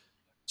suppose.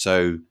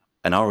 So,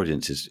 and our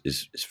audience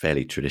is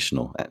fairly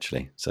traditional,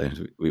 actually. So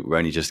we're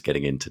only just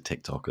getting into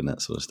TikTok and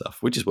that sort of stuff,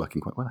 which is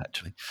working quite well,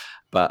 actually.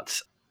 But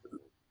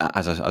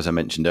as I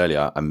mentioned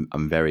earlier,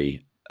 I'm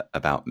very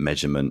about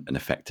measurement and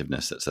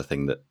effectiveness. That's the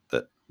thing that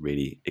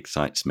really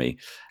excites me.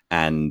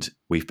 And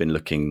we've been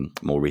looking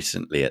more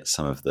recently at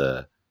some of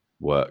the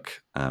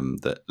work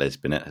that Les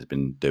Binet has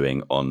been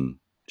doing on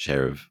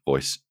share of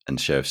voice and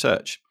share of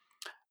search,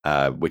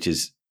 which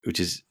is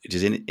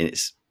in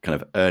its kind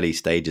of early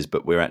stages,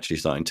 but we're actually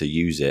starting to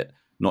use it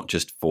not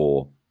just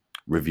for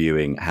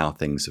reviewing how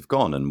things have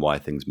gone and why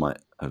things might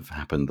have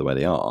happened the way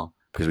they are,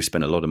 because we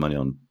spend a lot of money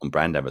on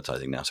brand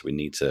advertising now, so we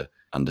need to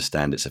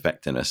understand its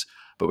effectiveness.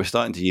 But we're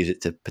starting to use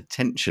it to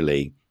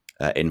potentially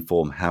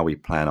inform how we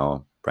plan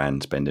our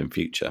brand spend in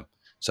future.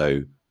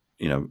 So,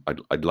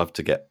 I'd love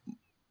to get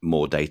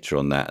more data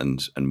on that,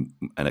 and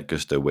at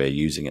Gusto we're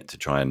using it to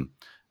try and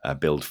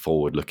build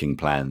forward-looking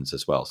plans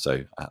as well.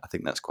 So I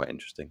think that's quite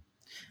interesting.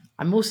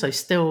 I'm also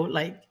still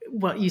like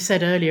what you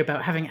said earlier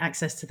about having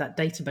access to that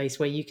database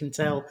where you can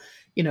tell,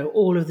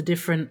 all of the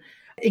different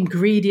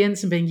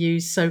ingredients and being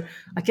used. So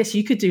I guess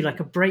you could do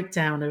like a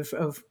breakdown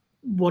of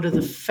what are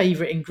the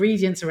favorite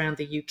ingredients around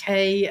the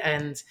UK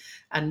and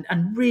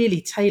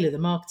really tailor the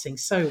marketing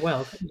so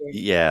well.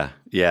 Yeah.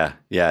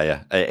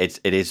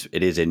 It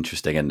is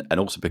interesting. And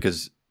also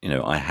because,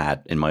 I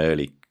had in my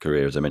early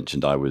career, as I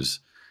mentioned, I was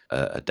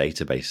a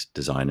database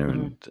designer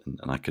and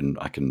I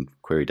can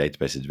query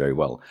databases very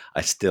well.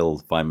 I still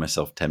find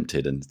myself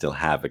tempted and still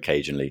have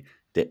occasionally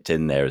dipped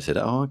in there and said,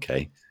 oh,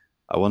 okay,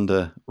 I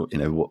wonder,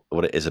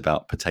 what it is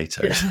about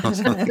potatoes or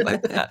something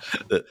like that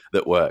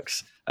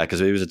works. Because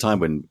there was a time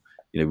when,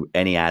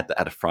 any ad that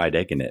had a fried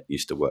egg in it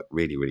used to work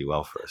really, really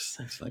well for us.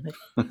 So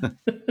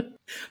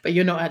but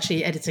you're not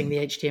actually editing the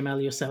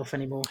HTML yourself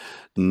anymore?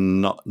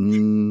 No,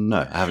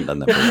 I haven't done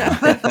that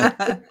for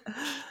a while.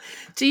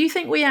 Do you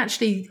think we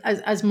actually,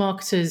 as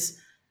marketers,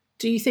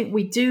 do you think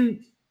we do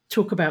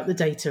talk about the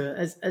data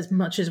as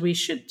much as we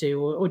should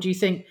do? Or do you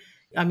think,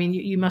 I mean,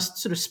 you must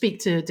sort of speak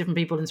to different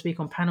people and speak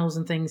on panels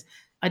and things.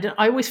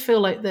 I always feel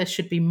like there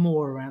should be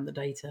more around the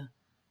data.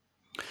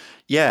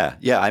 Yeah.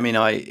 I mean,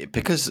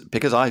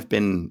 because I've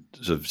been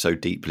sort of so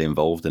deeply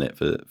involved in it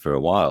for a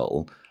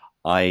while,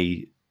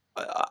 I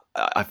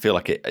feel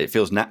like it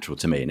feels natural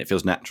to me, and it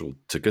feels natural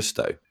to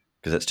Gusto,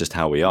 because that's just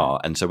how we are.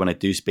 And so when I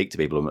do speak to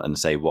people and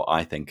say what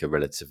I think are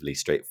relatively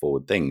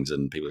straightforward things,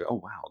 and people go,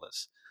 "Oh wow,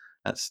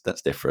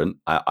 that's different,"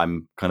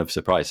 I'm kind of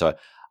surprised. So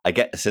I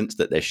get the sense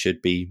that there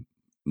should be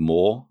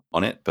more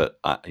on it, but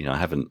I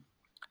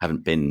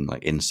haven't been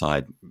like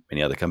inside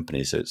many other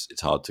companies, so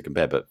it's hard to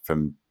compare. But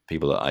from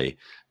people that I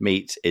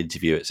meet,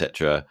 interview,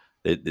 etc.,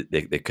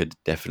 there could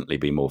definitely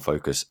be more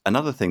focus.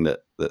 Another thing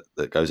that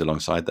goes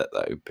alongside that,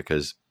 though,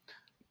 because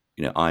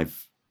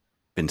I've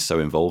been so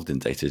involved in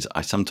data, is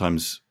I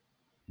sometimes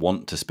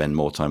want to spend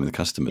more time with the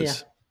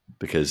customers,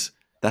 because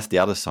that's the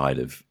other side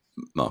of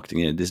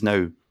marketing. There's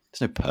no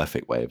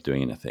perfect way of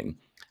doing anything,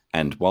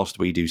 and whilst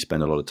we do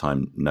spend a lot of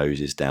time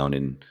noses down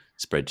in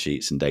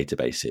spreadsheets and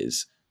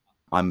databases,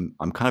 I'm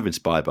kind of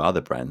inspired by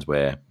other brands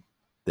where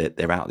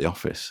they're out of the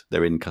office,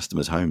 they're in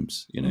customers'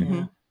 homes.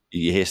 Mm-hmm.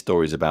 You hear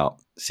stories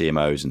about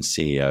CMOs and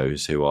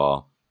CEOs who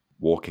are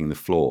walking the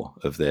floor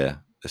of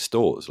their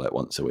stores like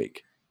once a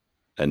week,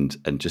 and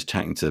just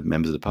chatting to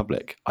members of the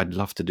public. I'd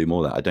love to do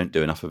more of that. I don't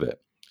do enough of it.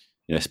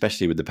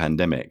 Especially with the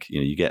pandemic,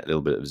 you get a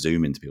little bit of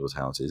Zoom into people's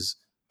houses,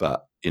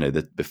 but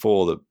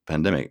before the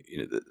pandemic,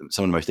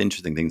 some of the most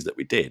interesting things that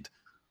we did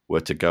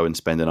were to go and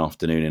spend an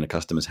afternoon in a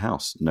customer's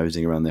house,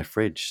 nosing around their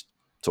fridge,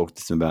 talking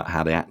to them about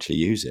how they actually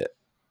use it.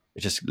 It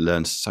just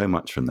learns so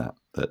much from that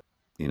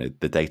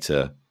the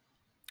data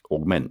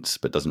augments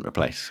but doesn't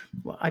replace.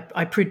 Well,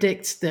 I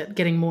predict that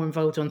getting more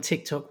involved on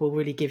TikTok will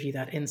really give you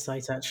that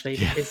insight, actually,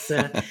 because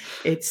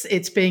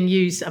it's being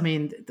used. I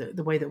mean,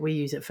 the way that we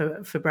use it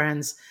for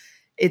brands,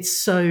 it's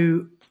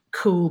so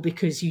cool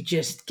because you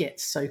just get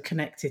so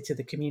connected to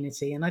the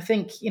community. And I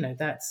think,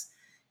 that's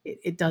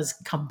it does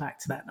come back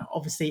to that. Now,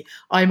 obviously,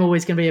 I'm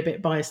always going to be a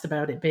bit biased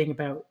about it being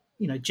about,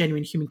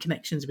 genuine human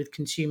connections with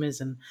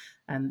consumers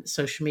and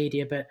social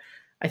media. But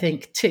I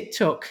think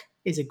TikTok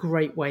is a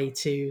great way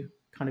to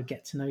kind of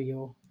get to know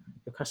your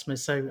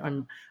customers. So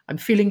I'm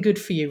feeling good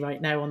for you right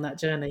now on that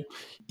journey.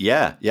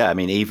 Yeah. I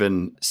mean,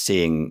 even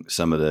seeing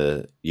some of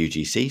the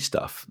UGC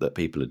stuff that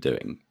people are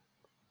doing,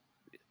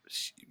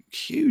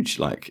 huge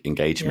like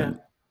engagement,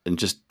 and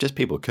just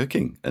people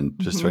cooking and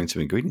just throwing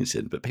some ingredients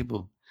in. But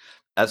people,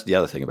 that's the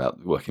other thing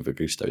about working for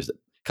Gusto, is that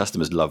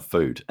customers love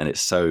food, and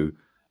it's so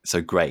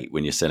great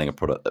when you're selling a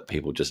product that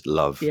people just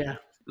love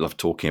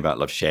talking about,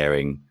 love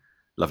sharing,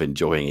 love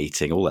enjoying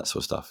eating, all that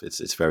sort of stuff.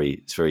 It's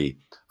very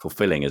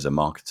fulfilling as a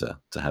marketer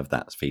to have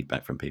that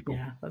feedback from people.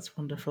 Yeah, that's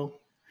wonderful.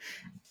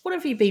 What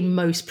have you been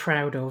most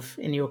proud of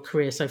in your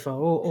career so far,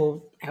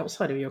 or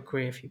outside of your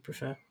career, if you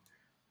prefer?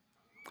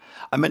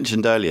 I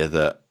mentioned earlier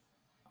that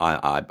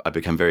I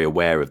become very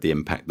aware of the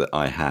impact that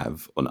I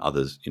have on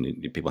others,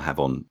 people have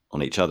on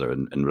each other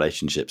and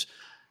relationships.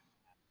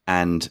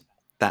 And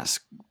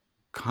that's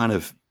kind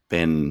of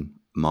been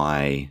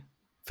my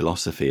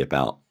philosophy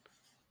about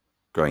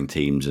growing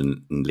teams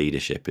and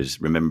leadership,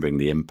 is remembering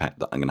the impact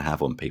that I'm going to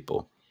have on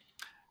people.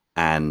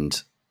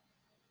 And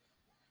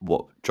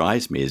what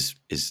drives me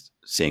is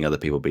seeing other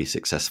people be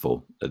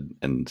successful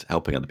and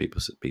helping other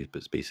people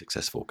be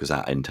successful, because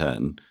that in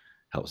turn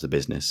helps the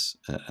business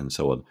and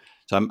so on.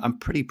 So I'm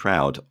pretty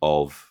proud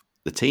of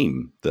the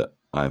team that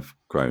I've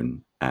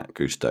grown at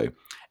Gusto.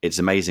 It's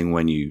amazing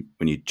when you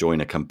join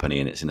a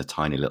company and it's in a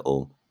tiny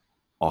little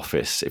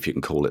office, if you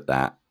can call it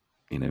that,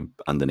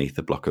 underneath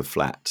a block of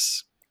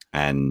flats,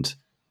 and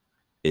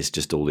it's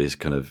just all these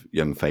kind of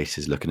young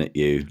faces looking at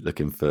you,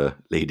 looking for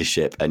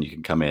leadership, and you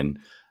can come in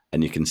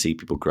and you can see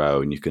people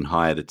grow, and you can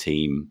hire the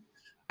team,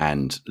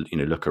 and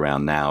look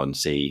around now and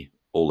see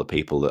all the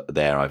people that are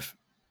there. I've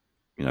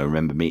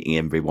remember meeting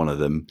every one of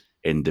them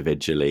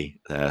individually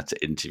to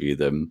interview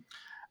them,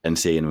 and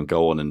seeing them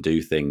go on and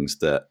do things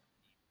that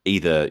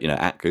either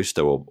at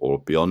Gusto or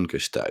beyond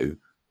Gusto,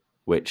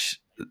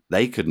 which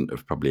they couldn't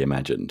have probably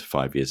imagined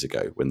 5 years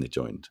ago when they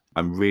joined.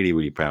 I'm really,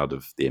 really proud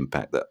of the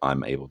impact that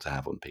I'm able to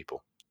have on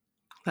people.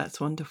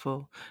 That's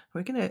wonderful.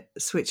 We're going to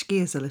switch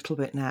gears a little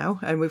bit now,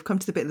 and we've come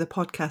to the bit of the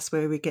podcast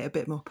where we get a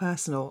bit more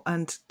personal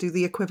and do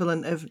the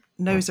equivalent of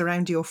nose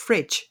around your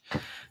fridge.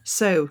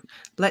 So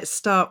let's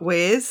start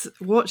with,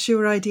 what's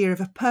your idea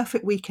of a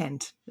perfect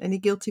weekend? Any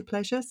guilty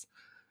pleasures?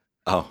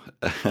 Oh,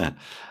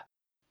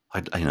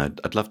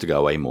 I'd love to go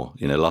away more.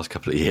 The last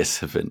couple of years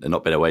have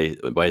not been away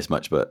as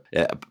much, but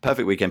a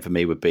perfect weekend for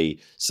me would be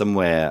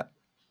somewhere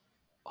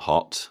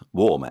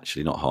warm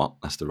actually, not hot.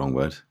 That's the wrong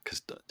word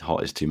because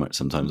hot is too much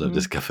sometimes. I've Mhm.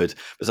 discovered,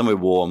 but somewhere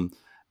warm.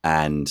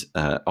 And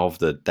of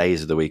the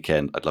days of the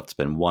weekend, I'd love to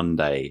spend one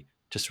day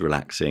just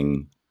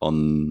relaxing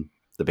on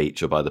the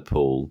beach or by the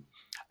pool,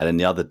 and then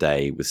the other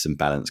day with some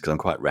balance because I'm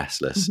quite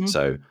restless. Mhm.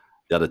 So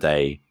the other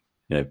day,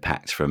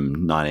 packed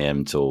from 9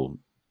 a.m. till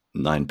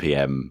 9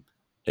 p.m.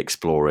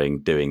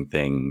 exploring, doing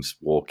things,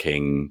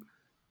 walking,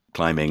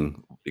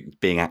 climbing,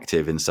 being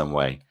active in some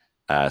way.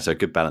 So a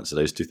good balance of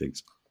those two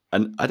things.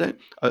 And I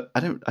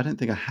don't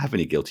think I have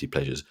any guilty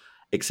pleasures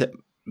except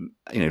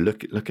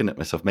looking at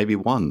myself. Maybe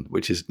one,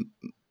 which is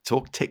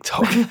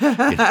TikTok.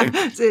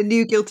 It's a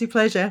new guilty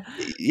pleasure.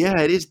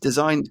 Yeah, it is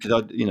designed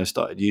because I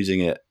started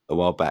using it a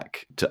while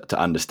back to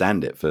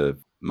understand it for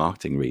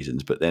marketing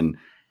reasons, but then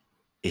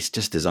it's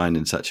just designed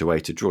in such a way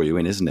to draw you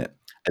in, isn't it?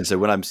 And so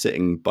when I'm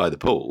sitting by the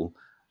pool,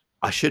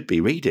 I should be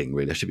reading.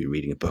 Really, I should be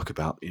reading a book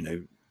about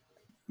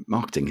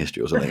marketing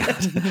history or something.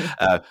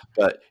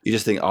 But you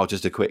just think, oh,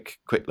 just a quick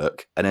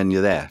look, and then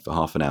you're there for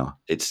half an hour.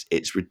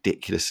 It's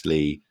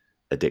ridiculously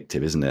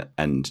addictive, isn't it?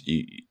 And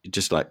you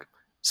just like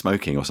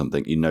smoking or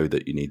something, you know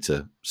that you need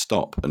to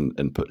stop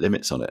and put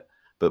limits on it.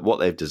 But what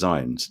they've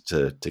designed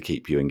to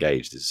keep you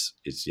engaged is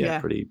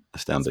pretty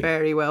astounding. That's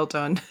very well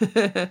done.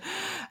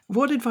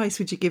 What advice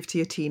would you give to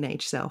your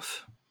teenage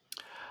self?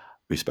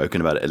 We've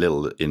spoken about it a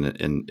little in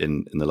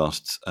the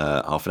last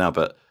half an hour,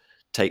 but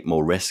take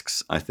more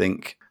risks, I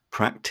think.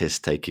 Practice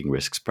taking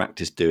risks,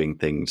 practice doing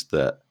things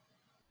that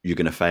you're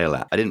going to fail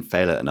at. I didn't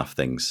fail at enough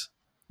things,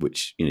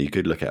 which, you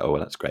could look at, oh,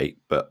 well, that's great.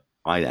 But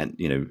I,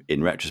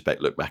 in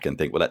retrospect, look back and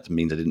think, well, that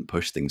means I didn't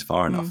push things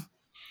far enough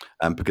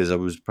because I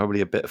was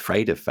probably a bit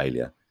afraid of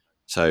failure.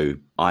 So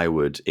I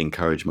would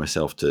encourage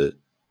myself to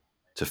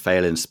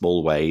fail in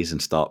small ways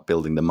and start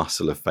building the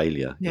muscle of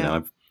failure.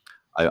 Yeah.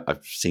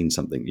 I've seen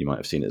something, you might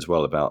have seen it as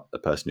well, about a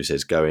person who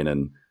says, go in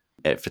and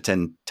for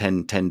 10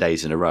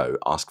 days in a row,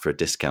 ask for a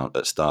discount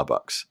at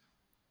Starbucks.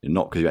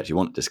 Not because you actually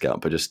want a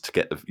discount, but just to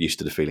get used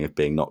to the feeling of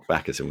being knocked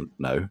back. I said,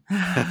 no.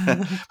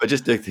 But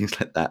just doing things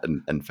like that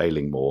and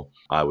failing more,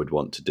 I would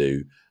want to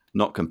do.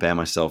 Not compare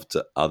myself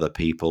to other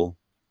people.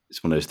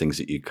 It's one of those things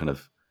that you kind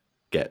of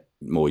get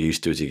more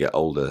used to as you get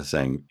older,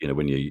 saying,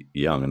 when you're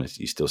young, and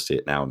you still see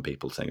it now, and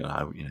people saying,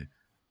 oh,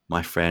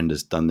 my friend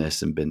has done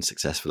this and been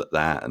successful at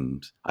that.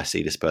 And I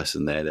see this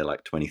person there, they're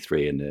like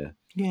 23 and they're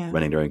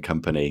running their own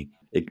company.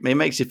 It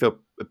makes you feel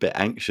a bit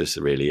anxious,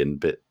 really, and a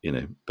bit,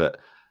 but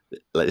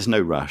there's no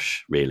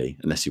rush, really,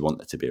 unless you want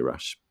there to be a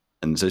rush.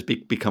 And so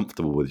be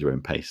comfortable with your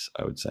own pace,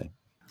 I would say.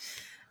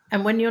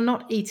 And when you're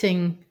not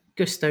eating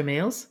Gusto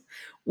meals,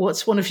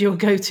 what's one of your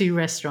go-to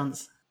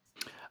restaurants?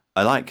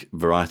 I like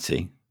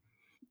variety.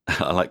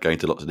 I like going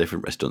to lots of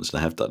different restaurants, and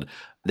I have done.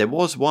 There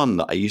was one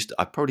that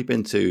I've probably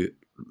been to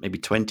maybe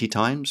 20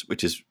 times,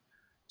 which is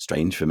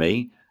strange for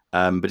me,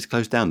 but it's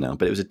closed down now.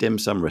 But it was a dim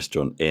sum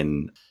restaurant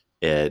in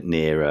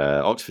near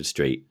Oxford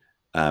Street.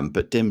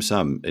 But dim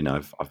sum,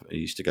 I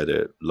used to go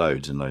to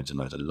loads and loads and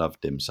loads. I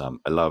love dim sum.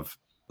 I love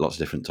lots of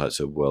different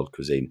types of world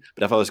cuisine.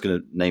 But if I was going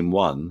to name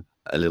one,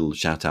 a little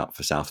shout out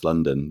for South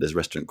London, there's a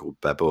restaurant called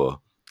Babur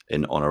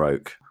in Honor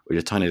Oak, which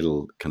is a tiny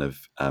little kind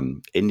of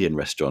Indian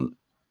restaurant,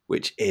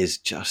 which is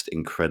just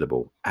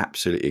incredible,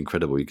 absolutely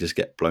incredible. You just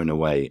get blown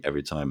away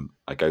every time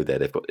I go there.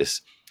 They've got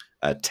this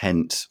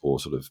tent or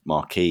sort of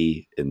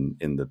marquee in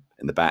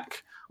the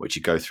back, which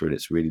you go through, and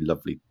it's really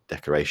lovely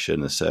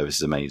decoration. The service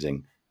is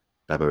amazing.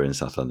 Babur in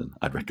South London,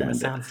 I'd recommend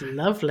it. That sounds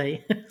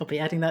lovely. I'll be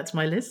adding that to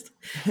my list.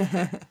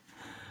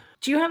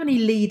 Do you have any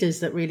leaders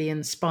that really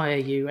inspire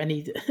you?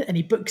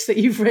 Any books that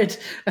you've read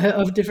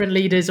of different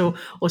leaders, or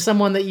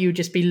someone that you would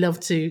just be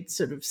loved to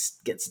sort of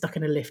get stuck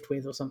in a lift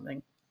with or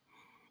something?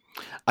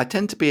 I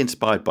tend to be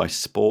inspired by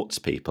sports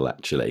people,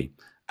 actually.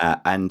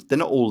 And they're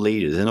not all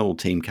leaders, they're not all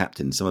team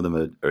captains. Some of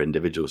them are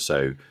individuals,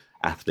 so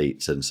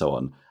athletes and so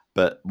on.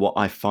 But what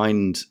I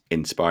find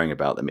inspiring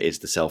about them is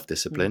the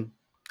self-discipline.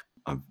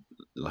 I'm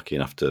lucky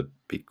enough to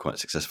be quite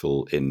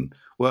successful in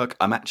work.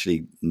 I'm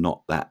actually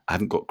not that. I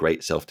haven't got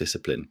great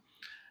self-discipline,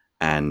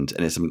 and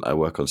it's something I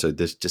work on. So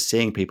there's just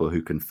seeing people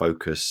who can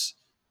focus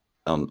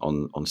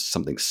on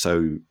something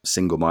so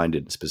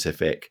single-minded and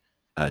specific.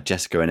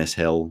 Jessica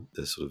Ennis-Hill,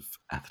 the sort of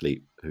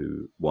athlete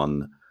who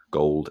won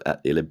gold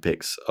at the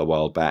Olympics a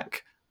while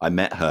back. I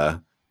met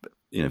her,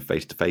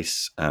 face to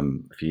face a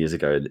few years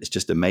ago. It's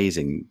just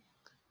amazing.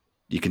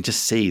 You can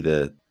just see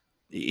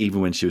even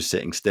when she was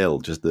sitting still,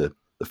 just the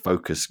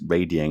focus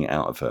radiating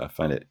out of her. I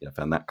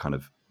found that kind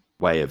of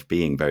way of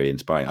being very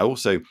inspiring. I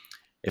also,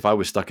 if I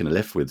was stuck in a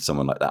lift with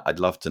someone like that, I'd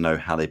love to know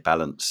how they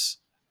balance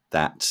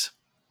that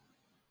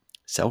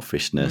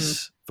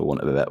selfishness, for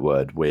want of a better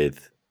word,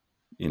 with,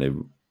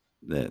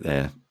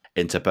 their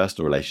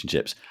interpersonal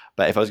relationships.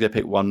 But if I was going to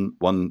pick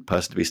one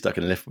person to be stuck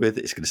in a lift with,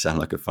 it's going to sound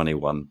like a funny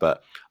one,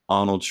 but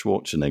Arnold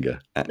Schwarzenegger,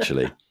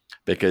 actually,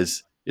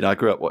 because I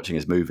grew up watching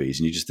his movies,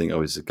 and you just think,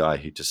 oh, he's a guy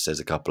who just says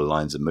a couple of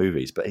lines in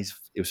movies, but it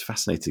was a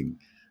fascinating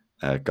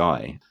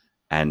guy,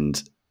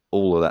 and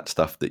all of that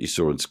stuff that you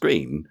saw on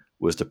screen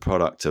was the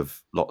product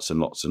of lots and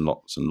lots and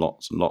lots and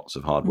lots and lots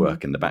of hard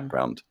work in the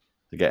background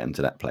to get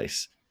into that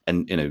place.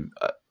 and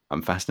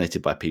I'm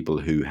fascinated by people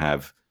who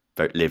have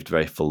lived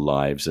very full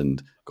lives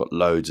and got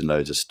loads and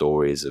loads of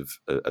stories of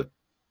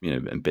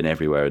and been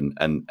everywhere,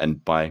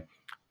 and by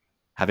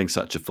having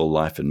such a full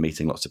life and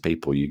meeting lots of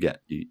people, you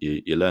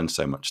learn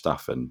so much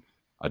stuff. And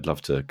I'd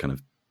love to kind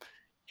of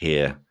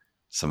hear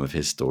some of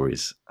his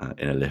stories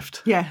in a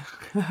lift. Yeah,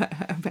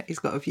 I bet he's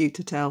got a few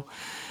to tell.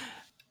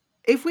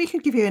 If we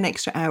could give you an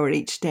extra hour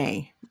each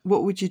day,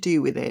 what would you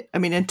do with it? I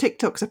mean, and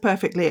TikTok's a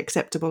perfectly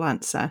acceptable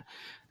answer.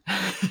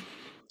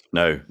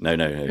 No.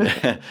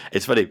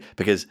 It's funny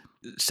because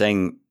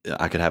saying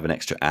I could have an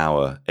extra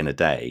hour in a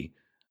day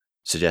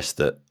suggests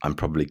that I'm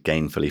probably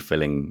gainfully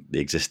filling the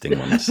existing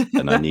ones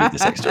and I need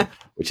this extra,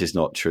 which is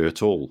not true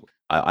at all.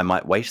 I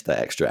might waste that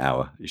extra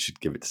hour. You should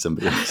give it to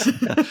somebody else.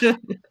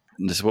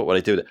 So what would I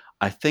do with it?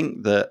 I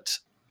think that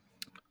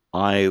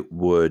I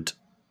would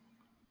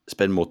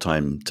spend more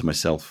time to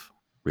myself,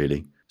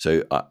 really.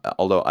 So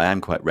although I am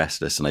quite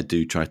restless and I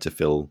do try to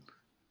fill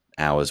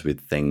hours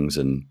with things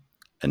and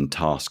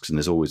tasks, and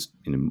there's always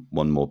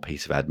one more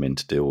piece of admin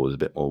to do, or there's a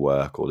bit more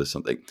work, or there's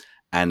something,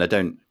 and I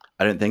don't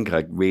think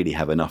I really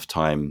have enough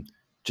time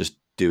just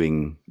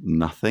doing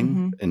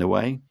nothing in a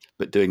way,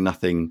 but doing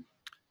nothing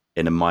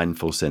in a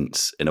mindful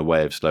sense, in a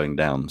way of slowing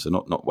down. So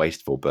not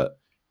wasteful, but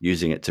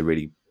using it to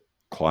really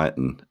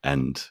quieten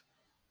and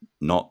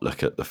not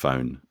look at the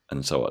phone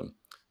and so on.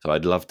 So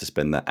I'd love to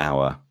spend that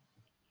hour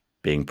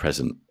being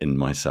present in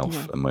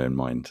myself and my own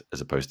mind, as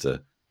opposed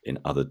to in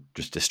other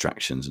just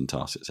distractions and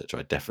tasks,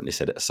 etc. I definitely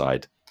set it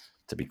aside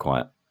to be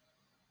quiet.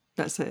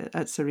 That's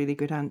a really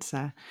good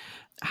answer.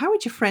 How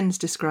would your friends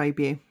describe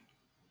you?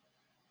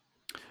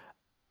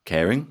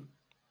 Caring,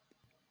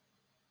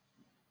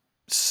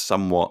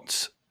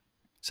 somewhat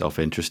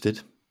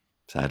self-interested,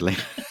 sadly,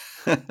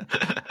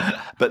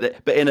 but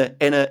in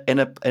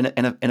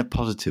a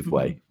positive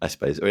way, I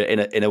suppose, or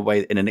in a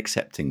way, in an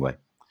accepting way.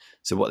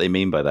 So what they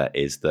mean by that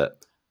is that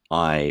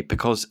and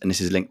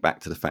this is linked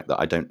back to the fact that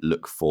I don't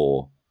look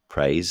for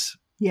praise.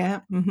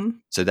 Yeah. Mm-hmm.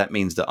 So that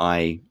means that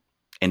I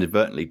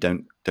inadvertently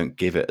don't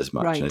give it as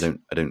much. Right. And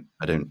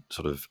I don't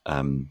sort of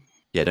I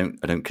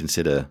don't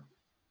consider.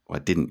 Well,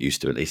 I didn't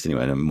used to, at least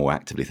anyway. And I more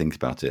actively think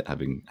about it,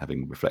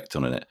 having reflected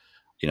on it.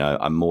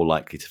 I'm more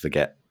likely to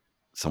forget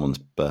someone's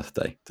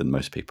birthday than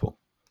most people.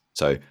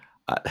 So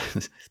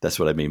that's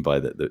what I mean by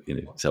the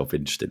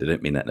self-interested. I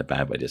don't mean that in a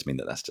bad way. I just mean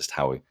that that's just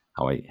how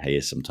he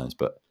is sometimes.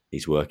 But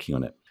he's working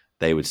on it.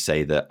 They would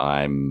say that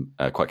I'm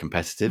quite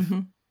competitive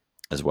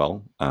as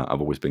well.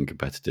 I've always been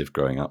competitive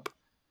growing up,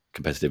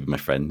 competitive with my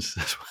friends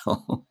as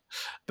well.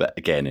 But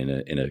again,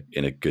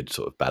 in a good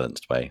sort of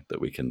balanced way that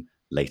we can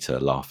later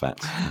laugh at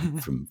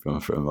from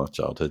our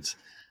childhoods.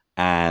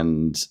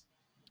 And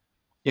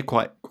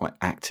quite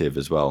active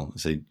as well.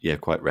 So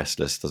quite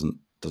restless. Doesn't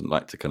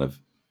like to kind of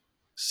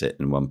sit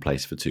in one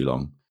place for too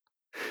long.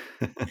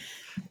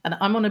 And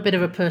I'm on a bit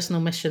of a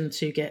personal mission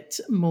to get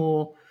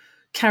more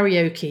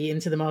karaoke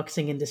into the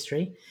marketing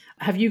industry.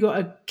 Have you got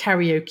a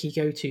karaoke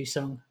go-to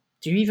song?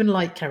 Do you even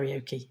like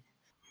karaoke?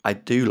 I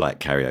do like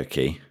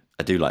karaoke.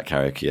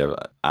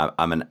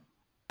 I'm an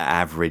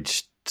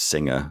average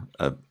singer,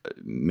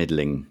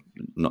 middling,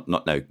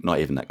 not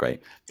even that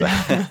great.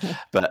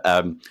 But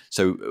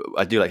so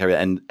I do like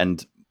karaoke,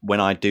 and when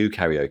I do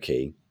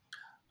karaoke,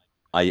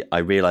 I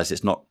realize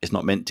it's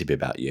not meant to be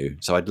about you.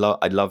 So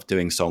I love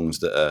doing songs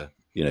that are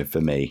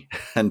for me,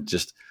 and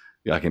just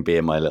I can be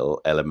in my little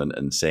element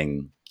and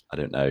sing. I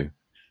don't know,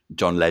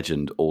 John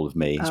Legend, All of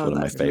Me is one of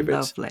my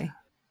favorites. Lovely.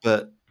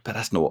 But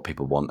that's not what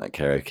people want at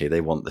karaoke. They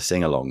want the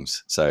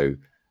sing-alongs. So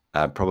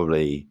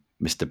probably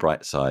Mr.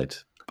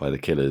 Brightside by the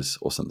Killers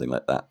or something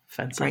like that.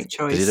 Fantastic. Great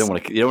choice. Because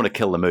you don't want to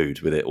kill the mood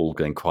with it all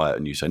going quiet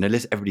and you say, no,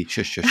 listen, everybody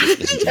shush,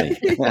 listen to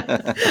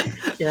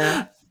me.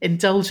 Yeah.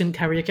 Indulgent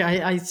karaoke.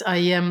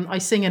 I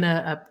sing in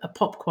a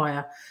pop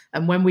choir,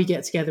 and when we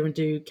get together and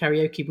do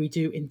karaoke, we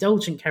do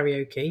indulgent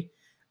karaoke,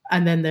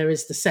 and then there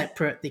is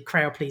the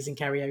crowd pleasing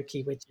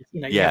karaoke, which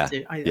you have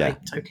to. I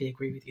totally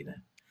agree with you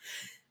there.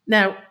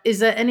 Now, is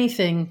there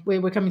anything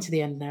we're coming to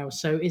the end now?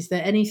 So, is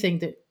there anything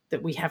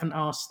that we haven't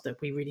asked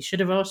that we really should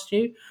have asked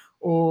you,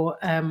 or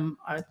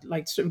I'd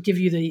like to sort of give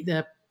you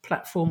the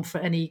platform for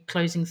any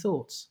closing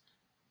thoughts?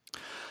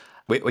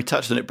 We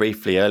touched on it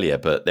briefly earlier,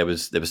 but there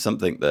was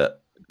something that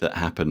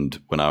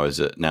happened when I was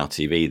at Now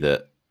TV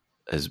that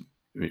has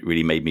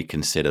really made me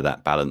consider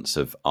that balance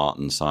of art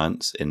and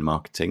science in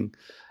marketing.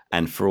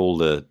 And for all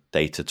the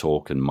data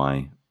talk and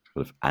my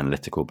sort of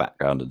analytical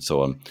background and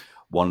so on,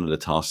 one of the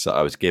tasks that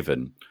I was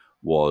given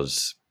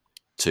was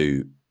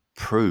to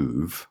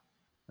prove,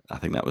 I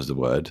think that was the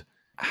word,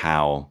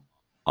 how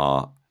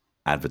our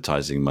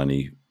advertising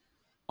money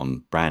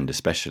on brand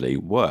especially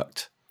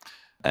worked.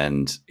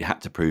 And you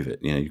had to prove it.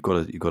 You've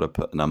got to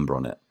put a number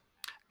on it.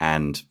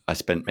 And I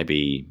spent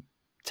maybe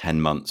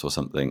 10 months or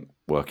something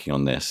working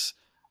on this,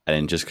 and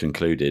then just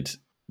concluded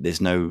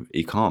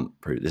you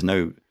can't prove.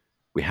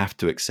 We have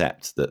to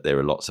accept that there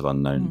are lots of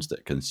unknowns,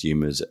 that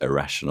consumers are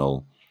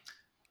irrational,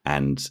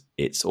 and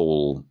it's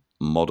all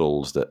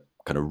models that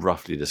kind of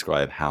roughly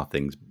describe how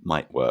things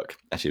might work.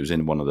 Actually, it was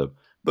in one of the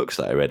books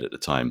that I read at the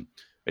time,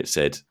 It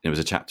said, it was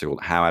a chapter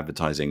called How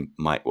Advertising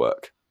Might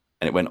Work.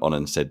 And it went on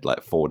and said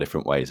like 4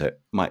 different ways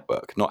it might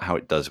work, not how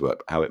it does work,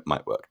 but how it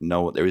might work.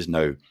 No, there is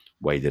no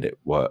way that it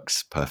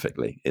works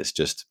perfectly. It's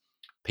just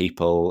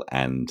people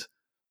and,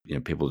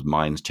 people's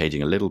minds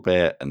changing a little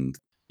bit and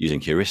using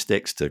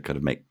heuristics to kind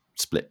of make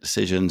split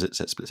decisions. It's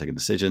split-second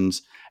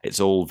decisions. It's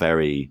all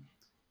very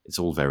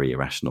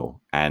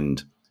irrational.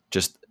 And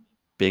just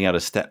being able to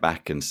step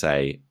back and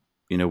say,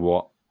 you know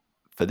what,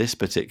 for this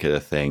particular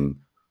thing,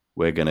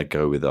 we're going to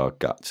go with our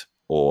gut,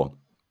 or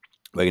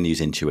we're going to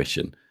use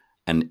intuition.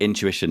 And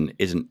intuition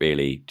isn't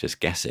really just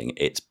guessing.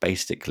 It's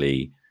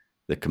basically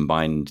the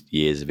combined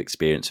years of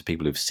experience of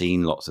people who've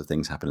seen lots of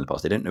things happen in the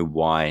past. They don't know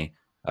why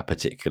a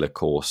particular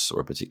course or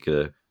a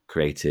particular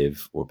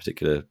creative or a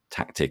particular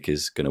tactic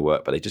is going to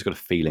work, but they just got a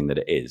feeling that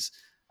it is.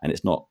 And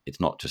it's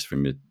not just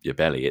from your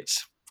belly.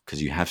 It's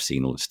because you have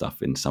seen all this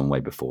stuff in some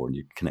way before and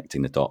you're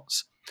connecting the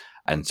dots.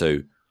 And so,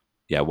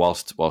 yeah,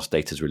 whilst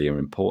data is really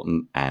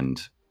important and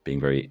being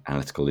very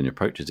analytical in your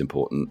approach is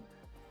important,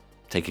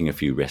 taking a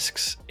few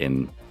risks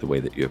in the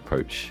way that you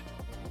approach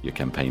your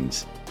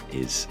campaigns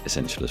is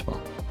essential as well.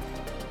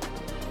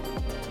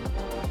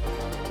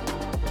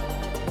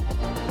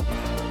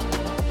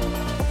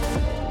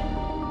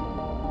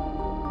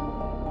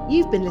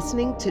 You've been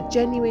listening to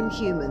Genuine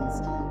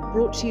Humans,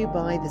 brought to you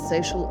by The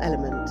Social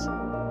Element.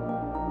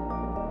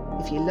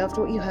 If you loved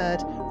what you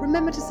heard,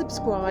 remember to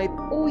subscribe,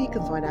 or you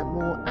can find out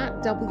more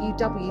at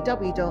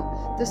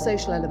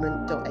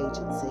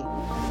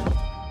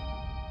www.thesocialelement.agency.